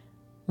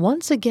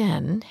 Once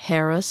again,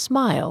 Hera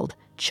smiled,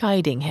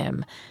 chiding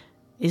him.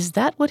 Is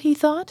that what he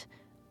thought?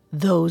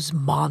 Those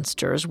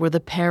monsters were the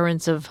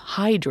parents of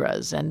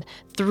hydras and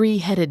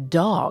three-headed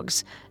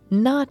dogs,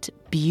 not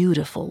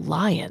beautiful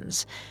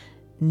lions.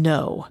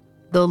 No,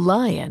 the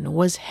lion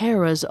was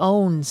Hera's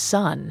own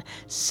son,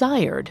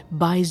 sired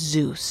by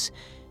Zeus.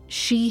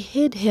 She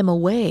hid him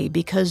away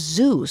because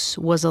Zeus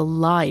was a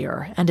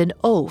liar and an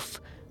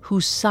oaf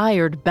who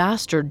sired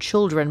bastard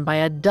children by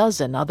a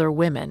dozen other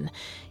women.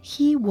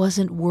 He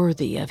wasn't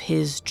worthy of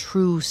his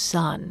true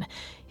son,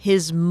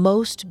 his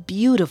most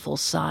beautiful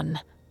son,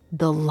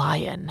 the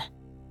lion.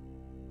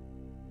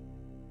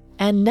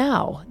 And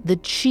now the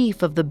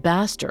chief of the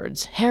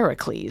bastards,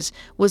 Heracles,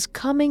 was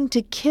coming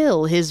to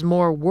kill his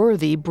more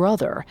worthy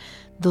brother.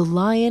 The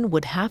lion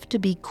would have to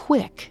be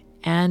quick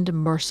and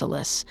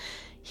merciless.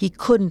 He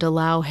couldn't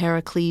allow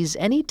Heracles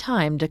any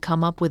time to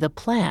come up with a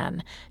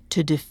plan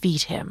to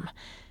defeat him.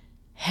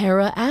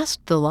 Hera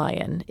asked the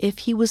lion if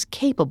he was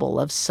capable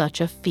of such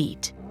a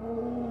feat.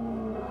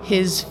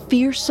 His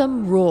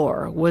fearsome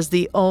roar was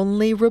the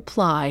only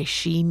reply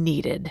she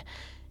needed.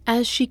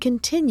 As she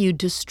continued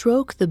to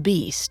stroke the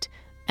beast,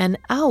 an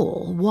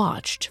owl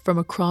watched from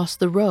across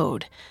the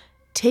road.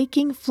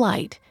 Taking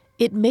flight,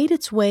 it made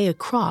its way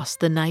across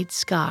the night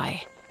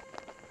sky.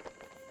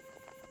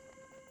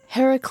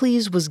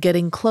 Heracles was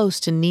getting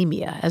close to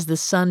Nemea as the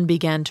sun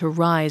began to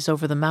rise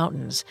over the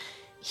mountains.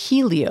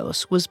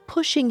 Helios was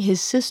pushing his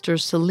sister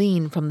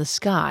Selene from the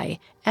sky,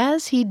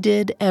 as he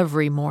did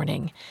every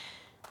morning.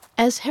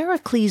 As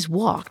Heracles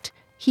walked,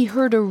 he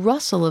heard a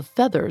rustle of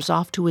feathers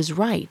off to his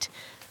right.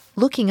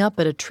 Looking up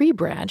at a tree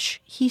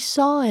branch, he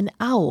saw an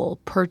owl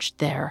perched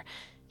there.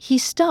 He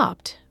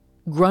stopped,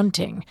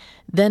 grunting.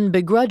 Then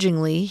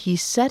begrudgingly, he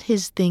set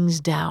his things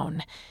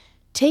down.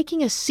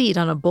 Taking a seat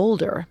on a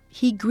boulder,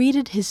 he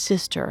greeted his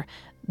sister,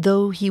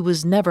 though he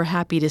was never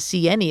happy to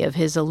see any of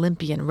his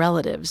Olympian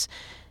relatives.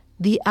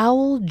 The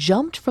owl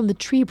jumped from the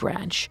tree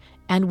branch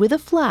and, with a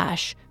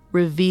flash,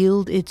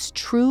 revealed its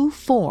true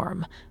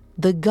form,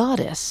 the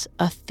goddess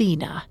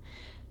Athena.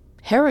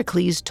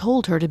 Heracles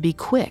told her to be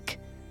quick.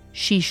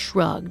 She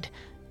shrugged.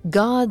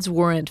 Gods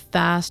weren't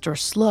fast or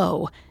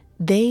slow,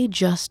 they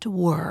just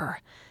were.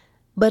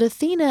 But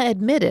Athena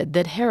admitted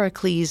that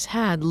Heracles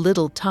had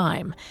little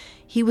time.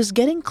 He was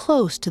getting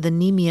close to the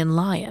Nemean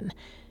Lion.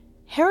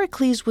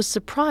 Heracles was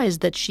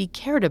surprised that she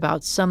cared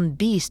about some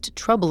beast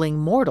troubling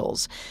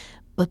mortals,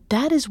 but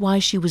that is why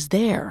she was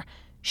there.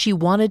 She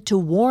wanted to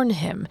warn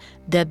him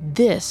that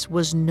this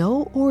was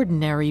no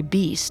ordinary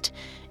beast.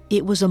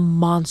 It was a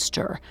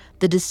monster,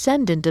 the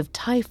descendant of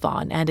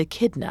Typhon and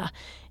Echidna,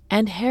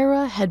 and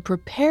Hera had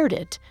prepared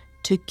it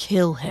to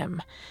kill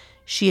him.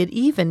 She had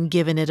even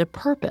given it a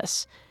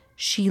purpose.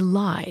 She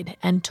lied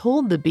and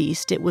told the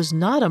beast it was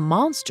not a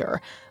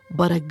monster,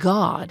 but a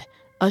god,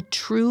 a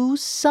true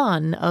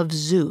son of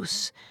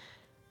Zeus.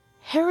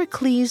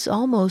 Heracles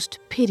almost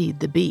pitied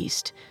the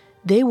beast.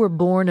 They were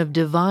born of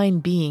divine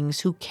beings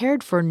who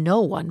cared for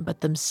no one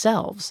but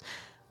themselves.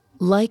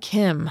 Like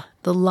him,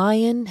 the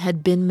lion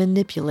had been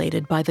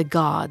manipulated by the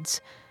gods,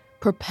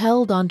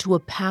 propelled onto a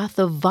path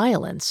of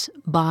violence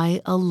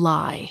by a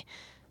lie.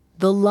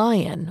 The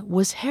lion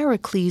was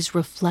Heracles'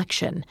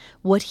 reflection,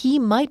 what he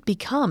might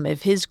become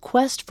if his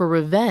quest for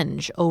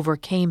revenge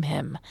overcame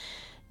him.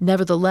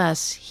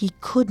 Nevertheless, he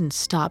couldn't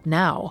stop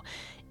now.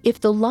 If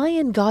the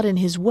lion got in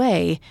his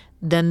way,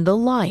 then the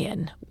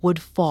lion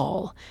would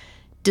fall.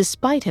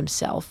 Despite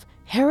himself,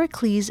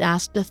 Heracles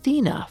asked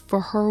Athena for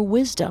her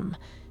wisdom.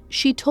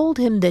 She told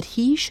him that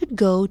he should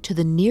go to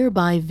the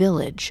nearby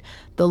village,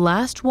 the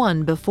last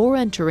one before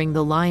entering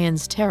the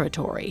lion's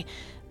territory.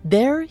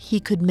 There he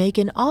could make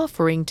an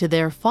offering to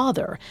their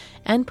father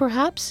and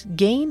perhaps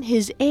gain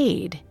his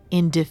aid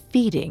in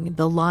defeating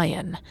the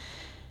lion.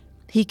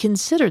 He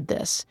considered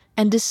this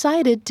and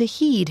decided to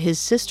heed his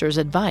sister's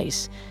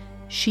advice.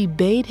 She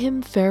bade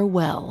him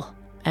farewell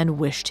and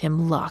wished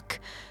him luck,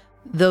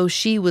 though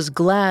she was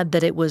glad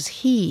that it was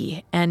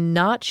he and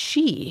not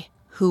she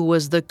who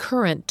was the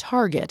current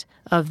target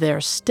of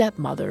their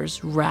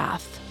stepmother's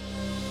wrath.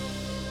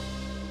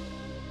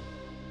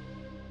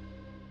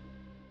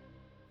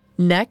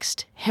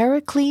 Next,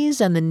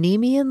 Heracles and the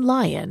Nemean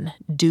Lion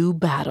do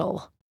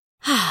battle.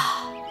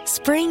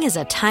 Spring is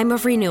a time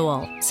of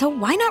renewal, so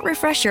why not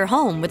refresh your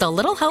home with a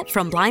little help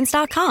from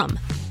Blinds.com?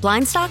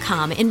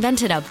 Blinds.com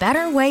invented a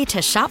better way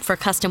to shop for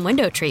custom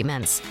window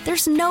treatments.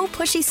 There's no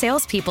pushy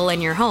salespeople in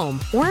your home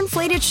or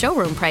inflated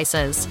showroom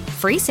prices.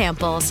 Free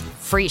samples,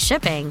 free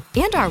shipping,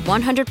 and our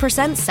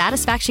 100%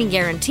 satisfaction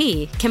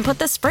guarantee can put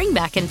the spring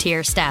back into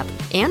your step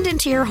and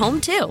into your home,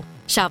 too.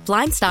 Shop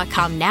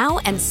Blinds.com now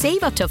and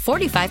save up to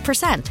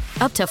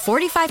 45%. Up to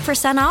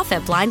 45% off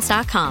at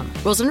Blinds.com.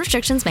 Rules and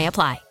restrictions may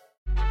apply.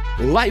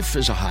 Life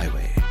is a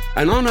highway,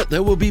 and on it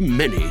there will be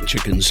many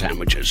chicken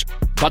sandwiches.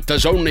 But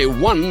there's only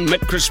one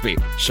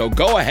McCrispy. So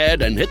go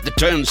ahead and hit the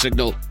turn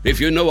signal if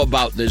you know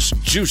about this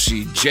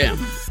juicy gem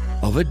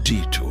of a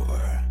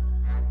detour.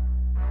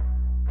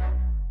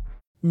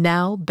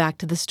 Now back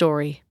to the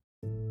story.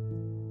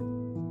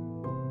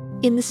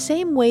 In the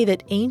same way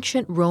that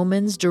ancient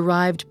Romans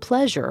derived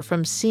pleasure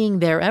from seeing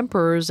their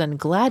emperors and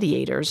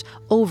gladiators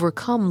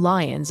overcome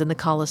lions in the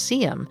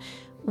Colosseum,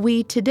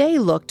 we today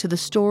look to the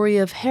story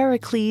of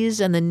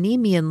Heracles and the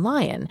Nemean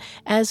Lion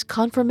as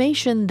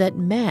confirmation that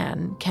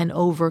man can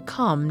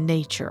overcome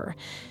nature.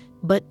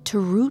 But to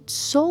root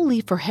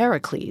solely for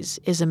Heracles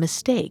is a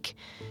mistake.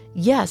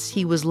 Yes,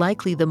 he was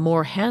likely the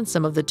more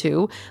handsome of the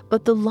two,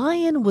 but the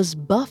lion was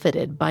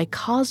buffeted by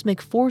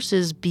cosmic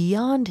forces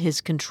beyond his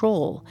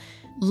control.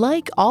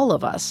 Like all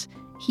of us,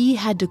 he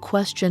had to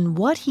question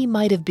what he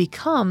might have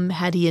become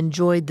had he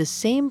enjoyed the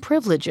same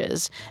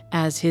privileges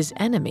as his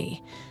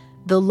enemy.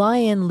 The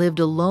lion lived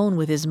alone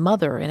with his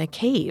mother in a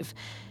cave.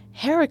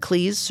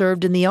 Heracles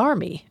served in the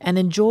army and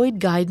enjoyed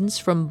guidance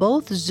from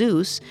both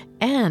Zeus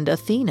and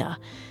Athena.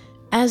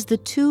 As the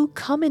two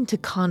come into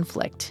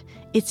conflict,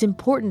 it's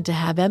important to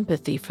have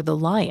empathy for the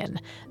lion,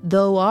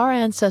 though our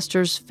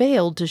ancestors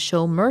failed to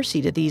show mercy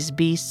to these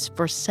beasts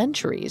for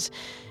centuries.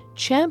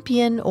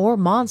 Champion or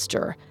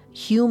monster,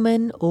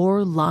 human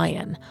or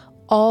lion,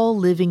 all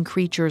living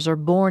creatures are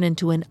born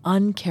into an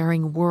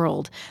uncaring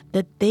world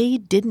that they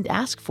didn't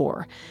ask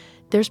for.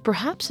 There's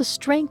perhaps a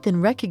strength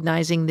in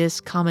recognizing this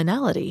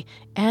commonality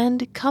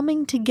and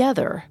coming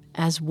together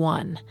as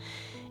one.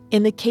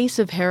 In the case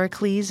of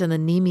Heracles and the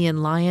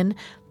Nemean Lion,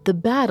 the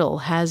battle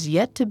has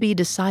yet to be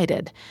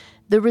decided.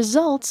 The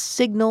results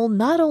signal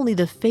not only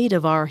the fate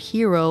of our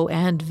hero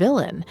and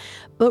villain,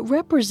 but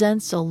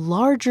represents a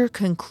larger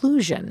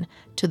conclusion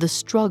to the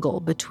struggle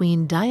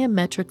between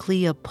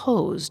diametrically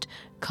opposed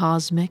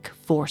cosmic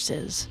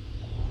forces.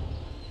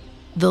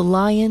 The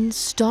lion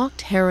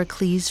stalked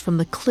Heracles from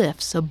the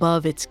cliffs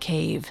above its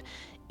cave.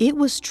 It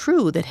was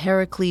true that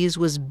Heracles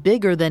was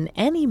bigger than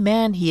any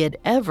man he had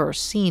ever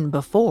seen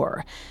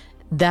before.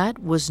 That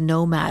was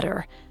no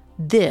matter.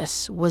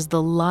 This was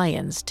the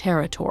lion's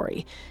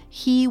territory.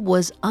 He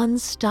was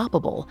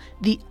unstoppable,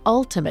 the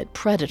ultimate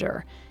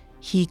predator.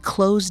 He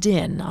closed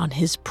in on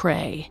his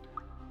prey.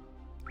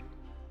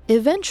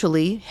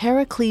 Eventually,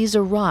 Heracles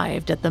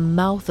arrived at the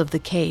mouth of the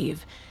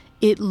cave.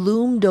 It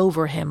loomed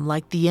over him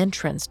like the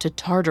entrance to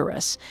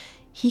Tartarus.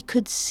 He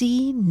could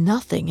see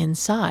nothing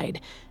inside,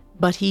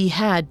 but he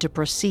had to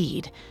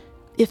proceed.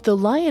 If the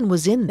lion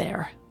was in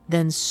there,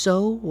 then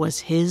so was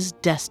his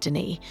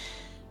destiny.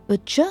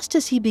 But just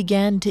as he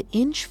began to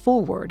inch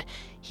forward,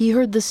 he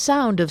heard the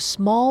sound of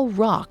small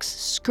rocks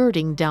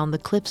skirting down the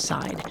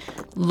cliffside.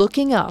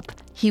 Looking up,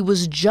 he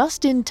was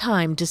just in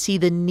time to see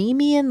the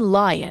Nemean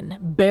Lion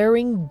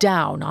bearing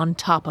down on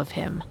top of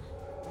him.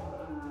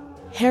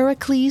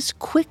 Heracles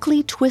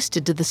quickly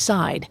twisted to the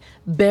side,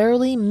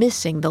 barely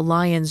missing the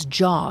lion's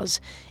jaws.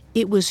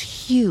 It was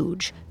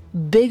huge,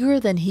 bigger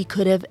than he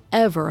could have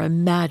ever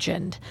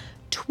imagined.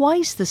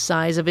 Twice the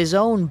size of his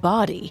own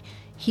body.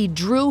 He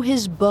drew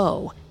his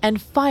bow and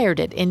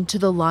fired it into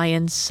the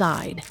lion's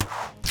side.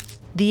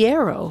 The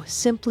arrow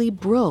simply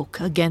broke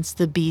against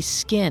the beast's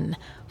skin,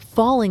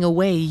 falling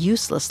away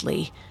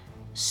uselessly.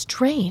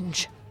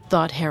 Strange,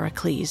 thought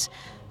Heracles.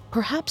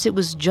 Perhaps it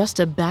was just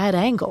a bad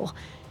angle.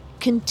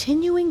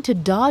 Continuing to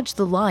dodge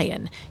the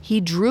lion,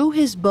 he drew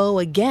his bow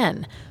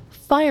again,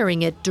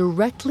 firing it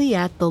directly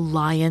at the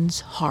lion's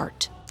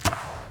heart.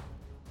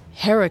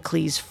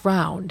 Heracles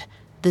frowned.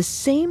 The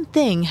same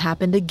thing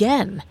happened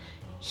again.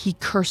 He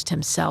cursed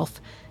himself.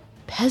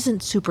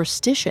 Peasant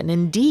superstition,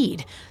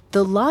 indeed.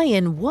 The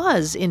lion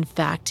was, in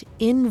fact,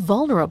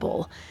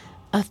 invulnerable.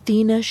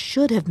 Athena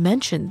should have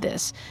mentioned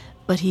this,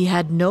 but he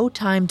had no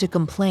time to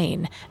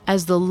complain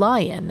as the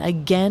lion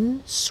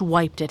again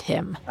swiped at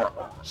him.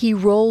 He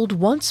rolled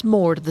once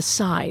more to the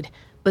side,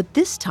 but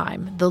this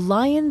time the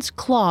lion's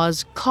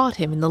claws caught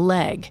him in the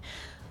leg.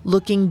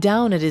 Looking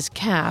down at his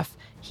calf,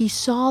 he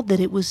saw that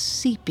it was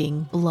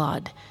seeping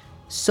blood.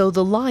 So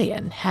the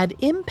lion had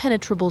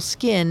impenetrable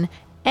skin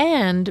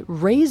and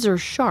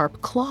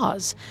razor-sharp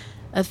claws.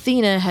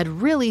 Athena had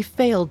really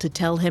failed to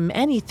tell him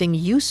anything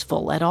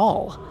useful at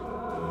all.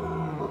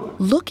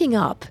 Looking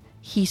up,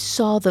 he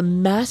saw the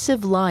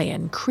massive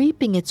lion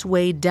creeping its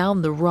way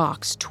down the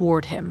rocks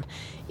toward him.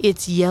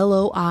 Its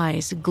yellow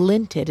eyes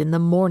glinted in the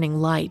morning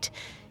light.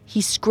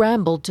 He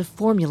scrambled to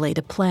formulate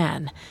a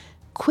plan.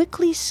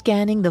 Quickly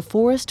scanning the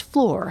forest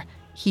floor,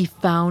 he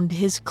found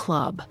his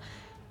club.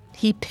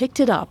 He picked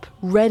it up,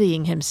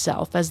 readying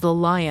himself as the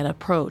lion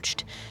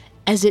approached.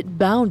 As it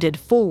bounded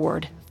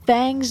forward,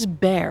 fangs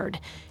bared,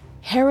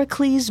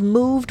 Heracles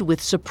moved with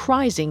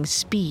surprising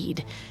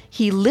speed.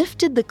 He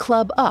lifted the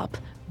club up,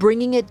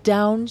 bringing it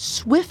down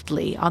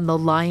swiftly on the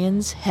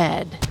lion's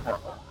head.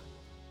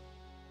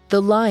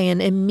 The lion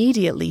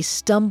immediately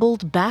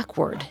stumbled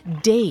backward,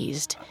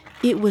 dazed.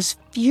 It was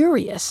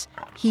furious.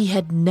 He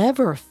had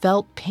never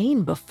felt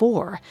pain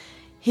before.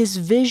 His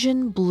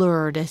vision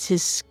blurred as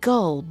his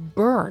skull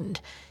burned.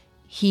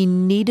 He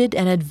needed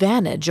an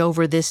advantage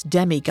over this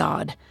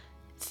demigod.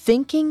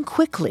 Thinking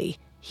quickly,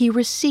 he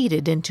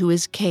receded into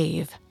his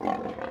cave.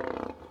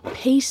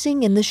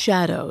 Pacing in the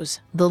shadows,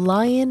 the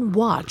lion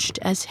watched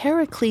as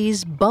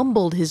Heracles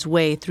bumbled his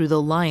way through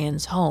the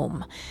lion's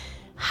home.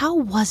 How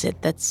was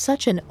it that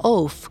such an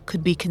oaf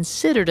could be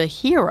considered a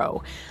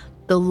hero?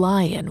 The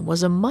lion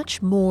was a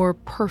much more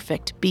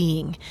perfect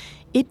being.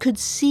 It could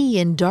see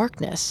in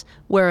darkness,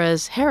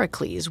 whereas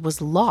Heracles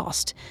was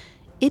lost.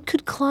 It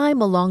could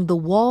climb along the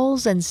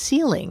walls and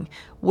ceiling,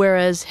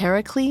 whereas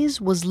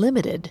Heracles was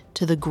limited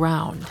to the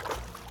ground.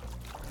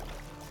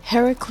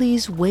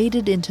 Heracles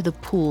waded into the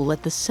pool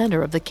at the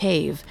center of the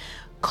cave.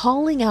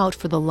 Calling out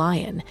for the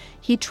lion,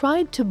 he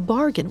tried to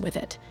bargain with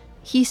it.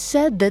 He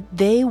said that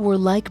they were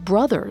like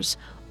brothers,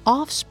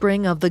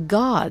 offspring of the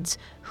gods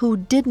who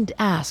didn't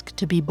ask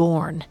to be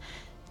born.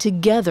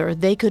 Together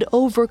they could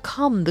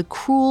overcome the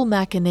cruel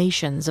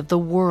machinations of the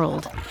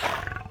world.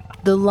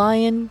 The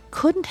lion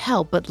couldn't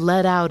help but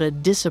let out a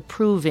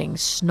disapproving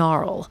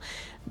snarl.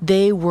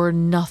 They were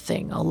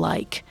nothing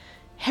alike.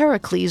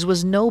 Heracles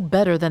was no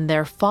better than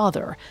their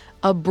father,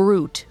 a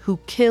brute who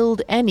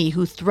killed any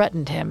who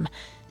threatened him.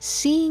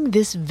 Seeing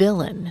this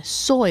villain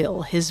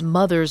soil his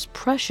mother's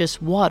precious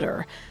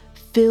water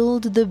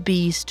filled the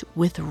beast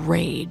with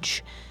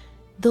rage.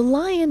 The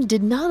lion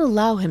did not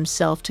allow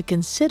himself to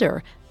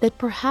consider that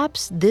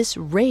perhaps this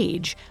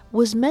rage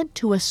was meant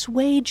to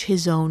assuage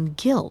his own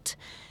guilt.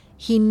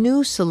 He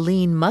knew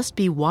Selene must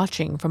be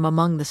watching from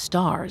among the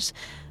stars.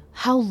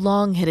 How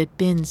long had it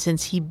been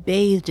since he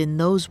bathed in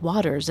those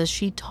waters as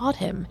she taught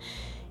him?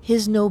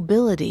 His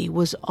nobility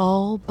was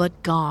all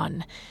but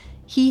gone.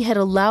 He had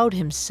allowed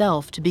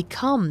himself to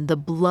become the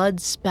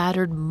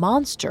blood-spattered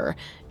monster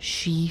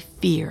she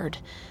feared.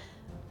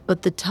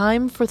 But the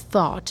time for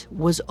thought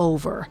was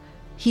over.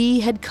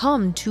 He had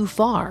come too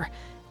far.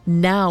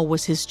 Now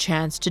was his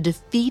chance to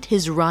defeat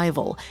his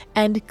rival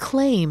and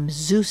claim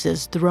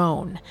Zeus's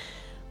throne.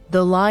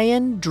 The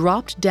lion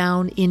dropped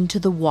down into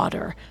the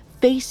water,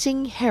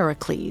 facing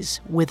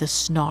Heracles with a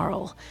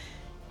snarl.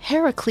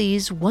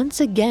 Heracles once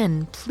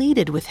again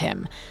pleaded with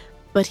him,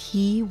 but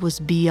he was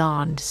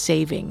beyond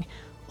saving.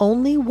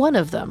 Only one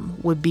of them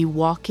would be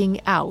walking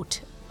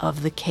out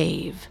of the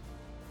cave.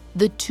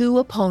 The two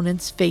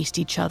opponents faced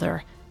each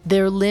other,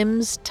 their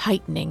limbs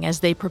tightening as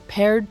they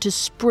prepared to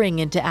spring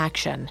into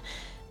action.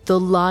 The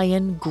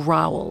lion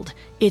growled,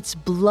 its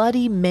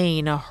bloody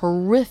mane a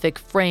horrific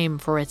frame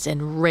for its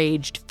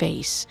enraged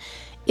face.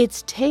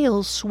 Its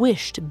tail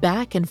swished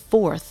back and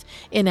forth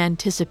in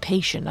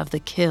anticipation of the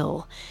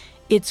kill.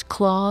 Its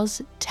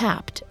claws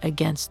tapped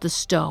against the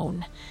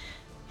stone.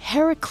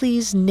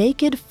 Heracles'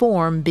 naked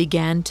form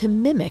began to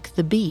mimic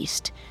the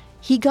beast.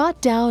 He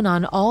got down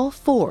on all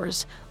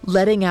fours,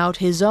 letting out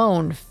his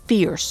own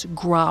fierce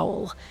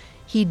growl.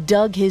 He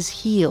dug his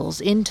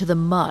heels into the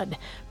mud,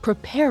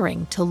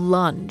 preparing to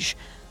lunge.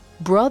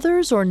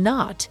 Brothers or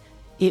not,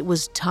 it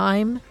was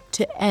time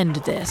to end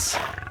this.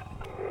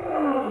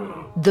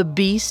 The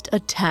beast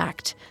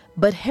attacked,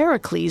 but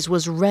Heracles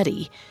was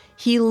ready.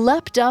 He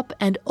leapt up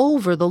and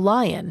over the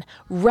lion,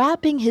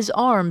 wrapping his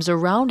arms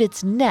around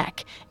its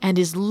neck and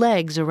his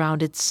legs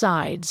around its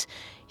sides.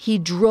 He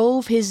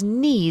drove his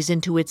knees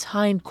into its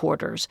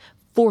hindquarters,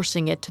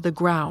 forcing it to the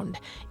ground.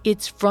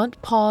 Its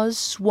front paws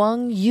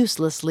swung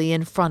uselessly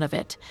in front of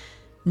it.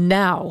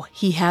 Now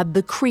he had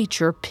the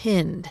creature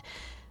pinned.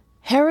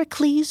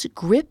 Heracles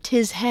gripped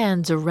his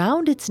hands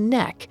around its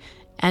neck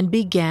and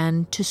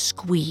began to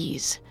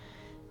squeeze.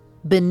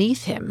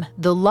 Beneath him,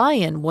 the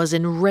lion was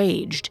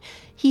enraged.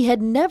 He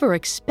had never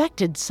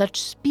expected such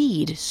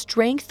speed,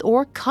 strength,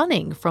 or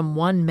cunning from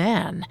one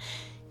man.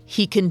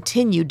 He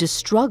continued to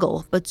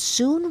struggle, but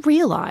soon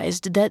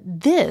realized that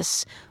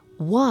this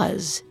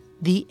was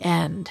the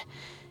end.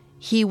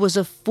 He was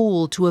a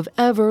fool to have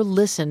ever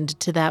listened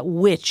to that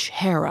witch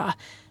Hera.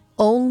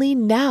 Only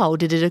now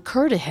did it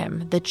occur to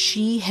him that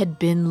she had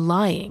been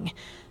lying.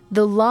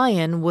 The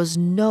lion was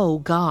no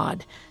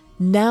god.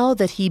 Now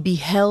that he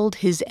beheld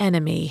his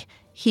enemy,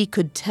 he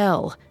could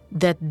tell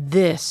that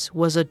this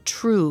was a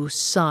true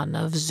son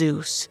of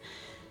Zeus.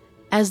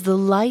 As the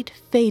light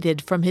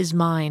faded from his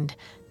mind,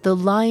 the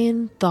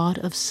lion thought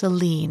of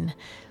Selene,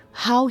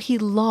 how he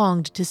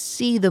longed to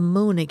see the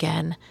moon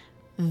again.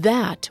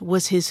 That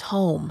was his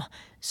home,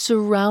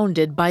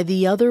 surrounded by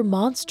the other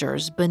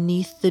monsters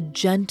beneath the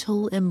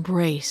gentle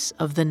embrace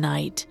of the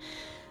night.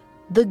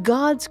 The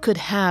gods could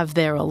have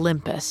their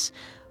Olympus.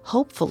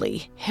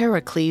 Hopefully,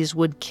 Heracles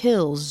would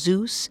kill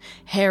Zeus,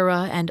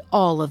 Hera, and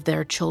all of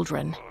their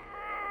children.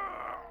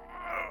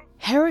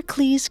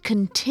 Heracles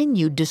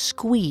continued to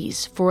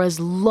squeeze for as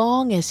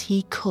long as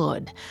he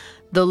could.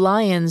 The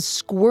lion's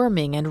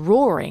squirming and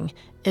roaring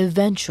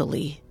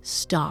eventually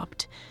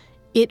stopped.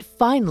 It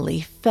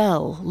finally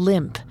fell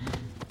limp.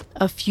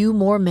 A few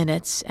more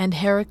minutes, and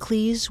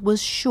Heracles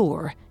was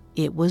sure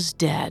it was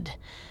dead.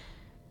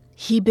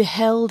 He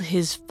beheld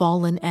his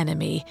fallen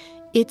enemy.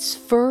 Its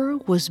fur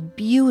was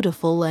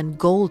beautiful and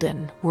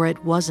golden where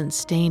it wasn't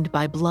stained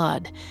by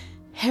blood.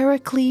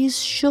 Heracles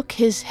shook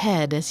his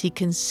head as he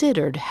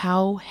considered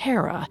how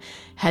Hera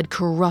had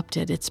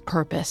corrupted its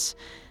purpose.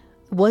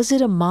 Was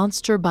it a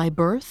monster by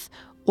birth,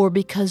 or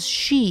because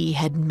she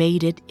had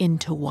made it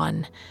into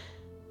one?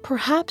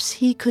 Perhaps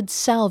he could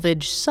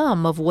salvage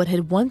some of what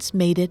had once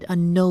made it a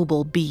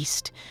noble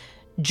beast.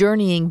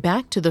 Journeying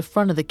back to the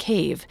front of the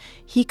cave,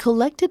 he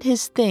collected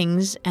his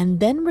things and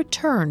then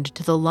returned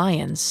to the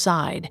lion's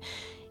side.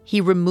 He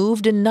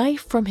removed a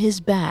knife from his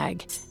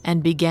bag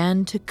and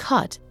began to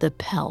cut the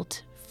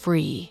pelt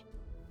free.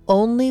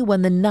 Only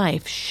when the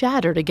knife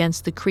shattered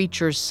against the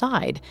creature's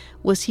side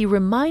was he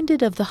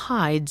reminded of the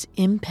hide's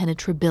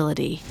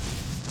impenetrability.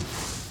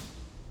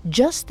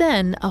 Just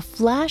then, a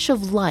flash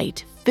of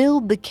light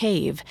filled the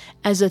cave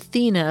as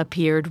Athena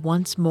appeared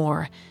once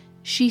more.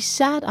 She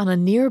sat on a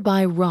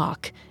nearby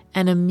rock,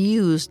 an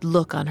amused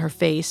look on her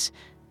face.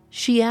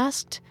 She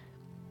asked,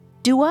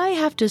 "Do I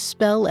have to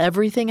spell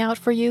everything out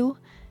for you?"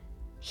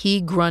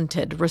 He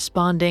grunted,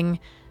 responding,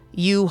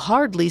 "You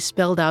hardly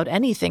spelled out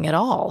anything at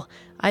all.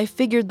 I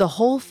figured the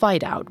whole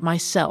fight out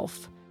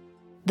myself."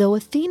 Though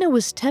Athena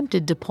was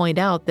tempted to point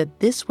out that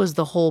this was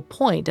the whole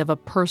point of a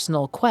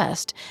personal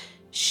quest,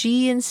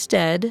 she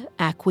instead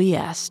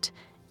acquiesced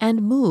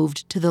and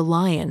moved to the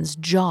lion's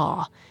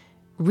jaw.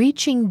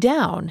 Reaching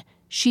down,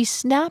 she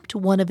snapped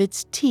one of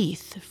its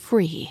teeth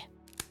free.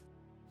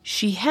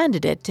 She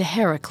handed it to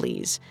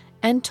Heracles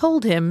and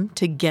told him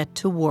to get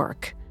to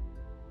work.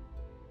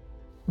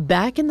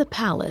 Back in the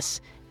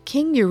palace,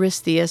 King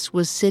Eurystheus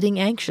was sitting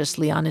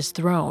anxiously on his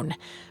throne.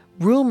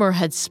 Rumor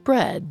had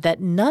spread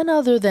that none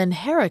other than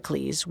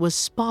Heracles was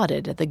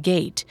spotted at the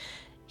gate.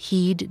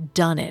 He'd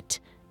done it.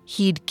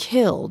 He'd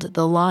killed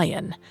the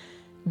lion.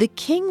 The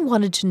king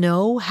wanted to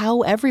know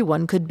how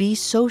everyone could be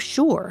so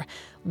sure.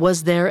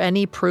 Was there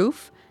any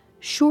proof?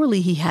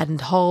 Surely he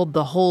hadn't hauled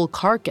the whole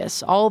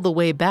carcass all the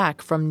way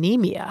back from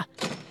Nemea.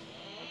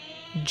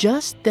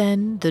 Just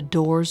then the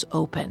doors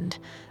opened.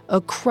 A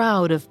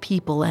crowd of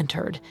people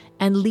entered,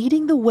 and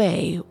leading the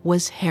way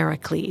was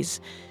Heracles.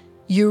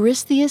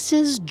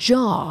 Eurystheus's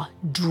jaw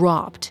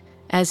dropped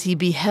as he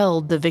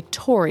beheld the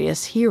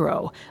victorious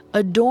hero,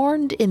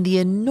 adorned in the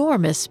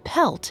enormous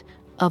pelt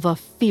of a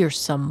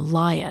fearsome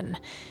lion.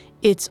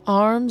 Its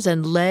arms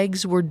and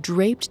legs were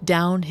draped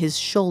down his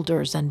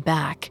shoulders and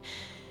back.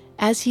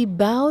 As he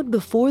bowed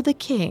before the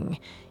king,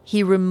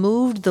 he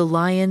removed the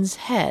lion's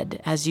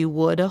head as you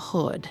would a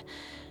hood.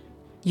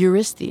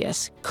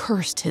 Eurystheus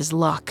cursed his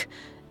luck.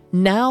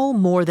 Now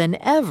more than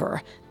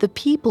ever, the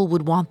people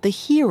would want the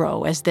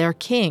hero as their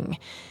king.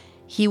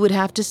 He would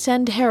have to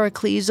send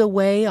Heracles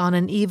away on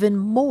an even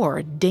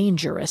more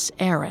dangerous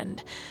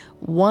errand,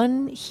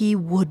 one he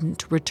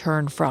wouldn't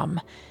return from.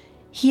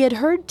 He had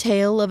heard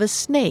tale of a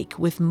snake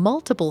with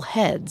multiple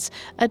heads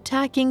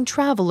attacking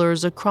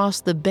travelers across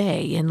the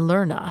bay in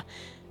Lerna.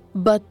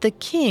 But the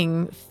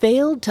king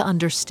failed to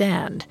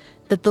understand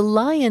that the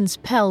lion's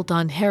pelt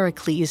on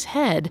Heracles'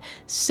 head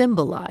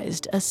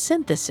symbolized a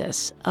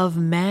synthesis of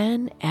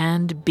man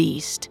and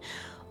beast.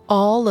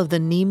 All of the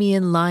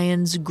Nemean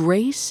Lion's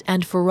grace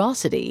and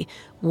ferocity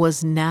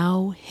was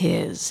now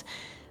his.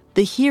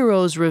 The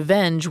hero's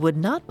revenge would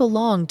not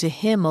belong to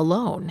him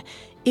alone.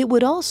 It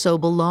would also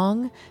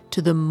belong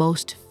to the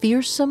most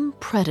fearsome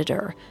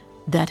predator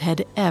that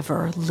had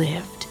ever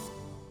lived.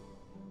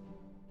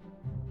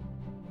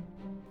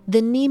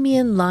 The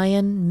Nemean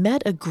lion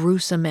met a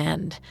gruesome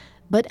end,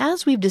 but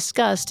as we've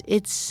discussed,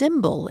 its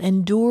symbol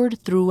endured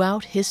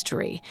throughout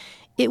history.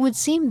 It would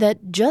seem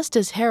that just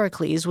as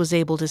Heracles was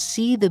able to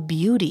see the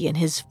beauty in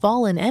his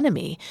fallen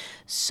enemy,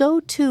 so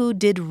too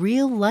did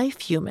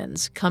real-life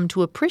humans come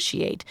to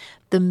appreciate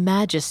the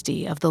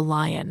majesty of the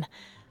lion.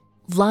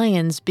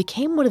 Lions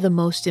became one of the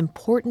most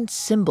important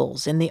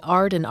symbols in the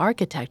art and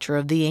architecture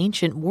of the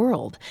ancient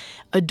world,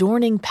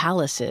 adorning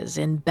palaces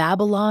in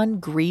Babylon,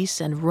 Greece,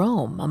 and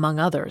Rome, among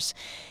others.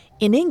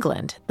 In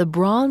England, the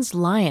bronze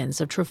lions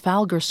of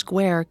Trafalgar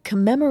Square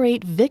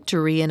commemorate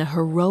victory in a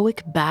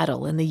heroic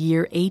battle in the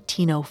year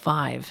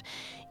 1805.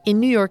 In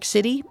New York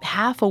City,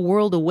 half a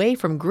world away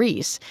from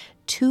Greece,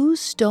 2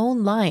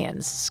 stone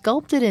lions,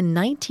 sculpted in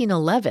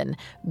 1911,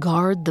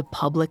 guard the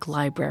public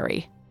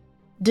library.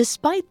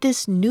 Despite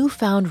this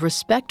newfound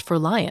respect for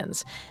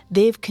lions,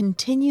 they've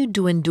continued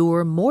to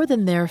endure more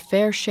than their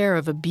fair share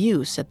of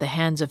abuse at the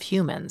hands of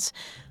humans.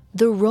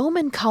 The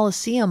Roman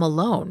Colosseum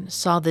alone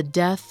saw the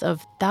death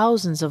of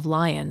thousands of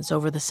lions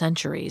over the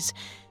centuries.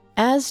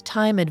 As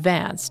time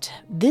advanced,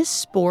 this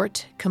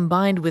sport,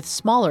 combined with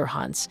smaller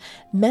hunts,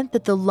 meant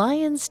that the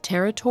lion's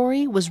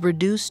territory was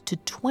reduced to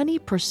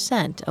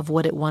 20% of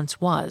what it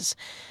once was.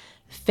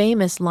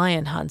 Famous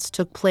lion hunts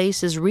took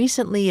place as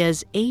recently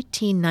as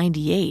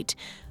 1898,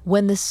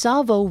 when the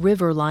Savo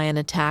River lion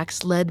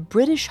attacks led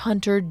British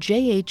hunter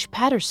J.H.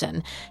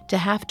 Patterson to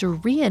have to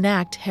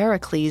reenact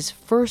Heracles'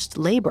 first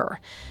labor.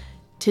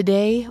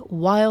 Today,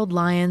 wild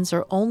lions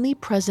are only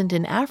present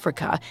in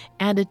Africa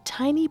and a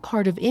tiny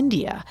part of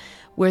India,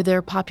 where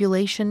their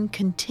population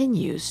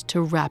continues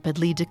to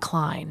rapidly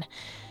decline.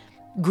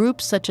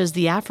 Groups such as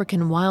the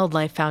African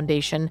Wildlife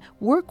Foundation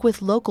work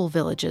with local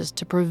villages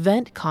to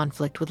prevent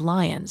conflict with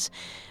lions.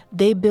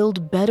 They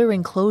build better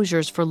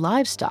enclosures for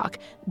livestock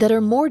that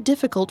are more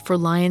difficult for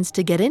lions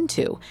to get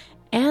into,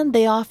 and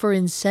they offer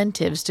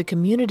incentives to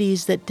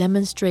communities that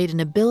demonstrate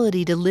an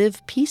ability to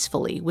live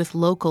peacefully with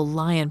local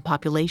lion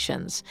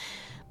populations.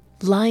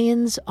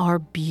 Lions are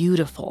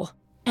beautiful,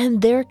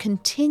 And their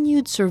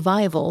continued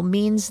survival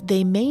means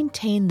they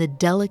maintain the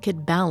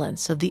delicate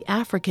balance of the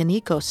African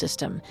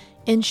ecosystem,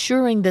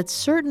 ensuring that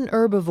certain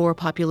herbivore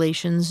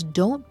populations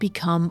don't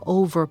become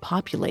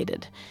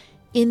overpopulated.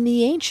 In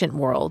the ancient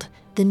world,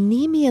 the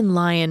Nemean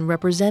lion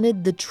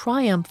represented the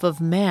triumph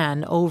of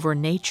man over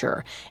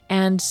nature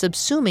and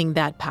subsuming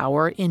that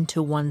power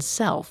into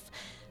oneself.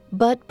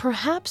 But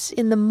perhaps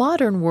in the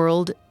modern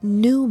world,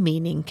 new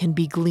meaning can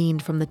be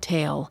gleaned from the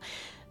tale.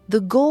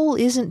 The goal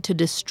isn't to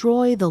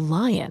destroy the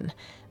lion,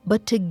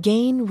 but to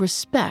gain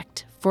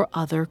respect for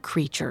other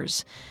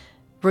creatures.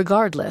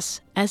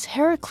 Regardless, as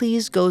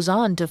Heracles goes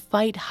on to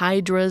fight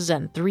hydras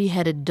and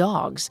three-headed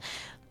dogs,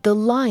 the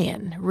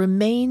lion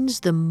remains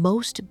the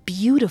most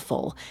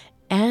beautiful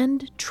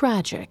and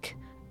tragic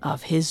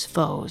of his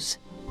foes.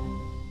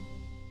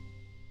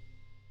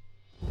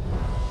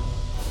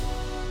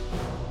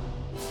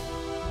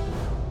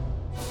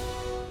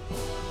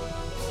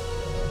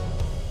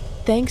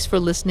 Thanks for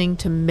listening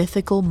to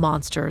Mythical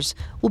Monsters.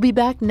 We'll be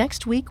back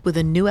next week with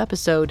a new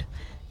episode.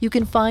 You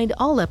can find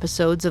all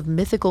episodes of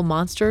Mythical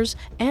Monsters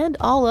and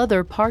all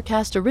other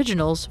Parcast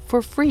originals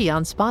for free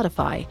on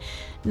Spotify.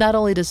 Not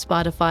only does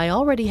Spotify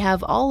already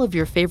have all of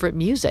your favorite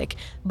music,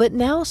 but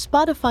now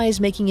Spotify is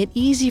making it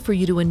easy for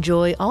you to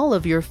enjoy all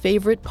of your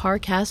favorite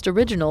Parcast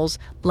originals,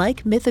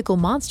 like Mythical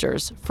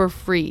Monsters, for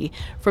free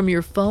from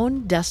your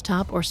phone,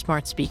 desktop, or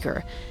smart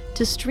speaker.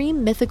 To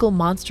stream Mythical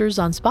Monsters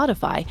on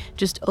Spotify,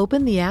 just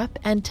open the app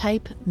and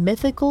type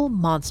Mythical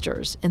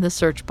Monsters in the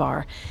search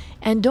bar.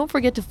 And don't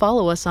forget to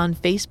follow us on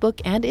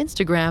Facebook and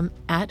Instagram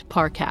at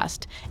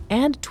Parcast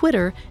and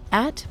Twitter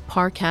at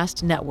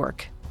Parcast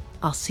Network.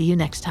 I'll see you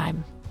next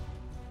time.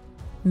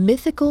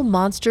 Mythical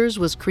Monsters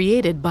was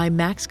created by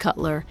Max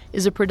Cutler,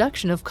 is a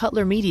production of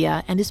Cutler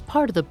Media, and is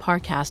part of the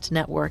Parcast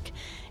Network.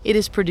 It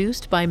is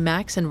produced by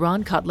Max and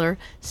Ron Cutler,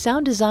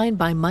 sound design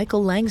by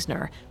Michael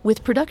Langsner,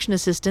 with production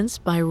assistance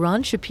by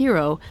Ron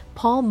Shapiro,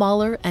 Paul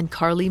Mahler, and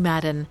Carly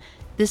Madden.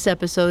 This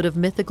episode of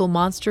Mythical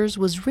Monsters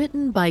was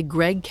written by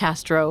Greg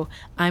Castro.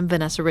 I'm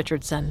Vanessa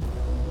Richardson.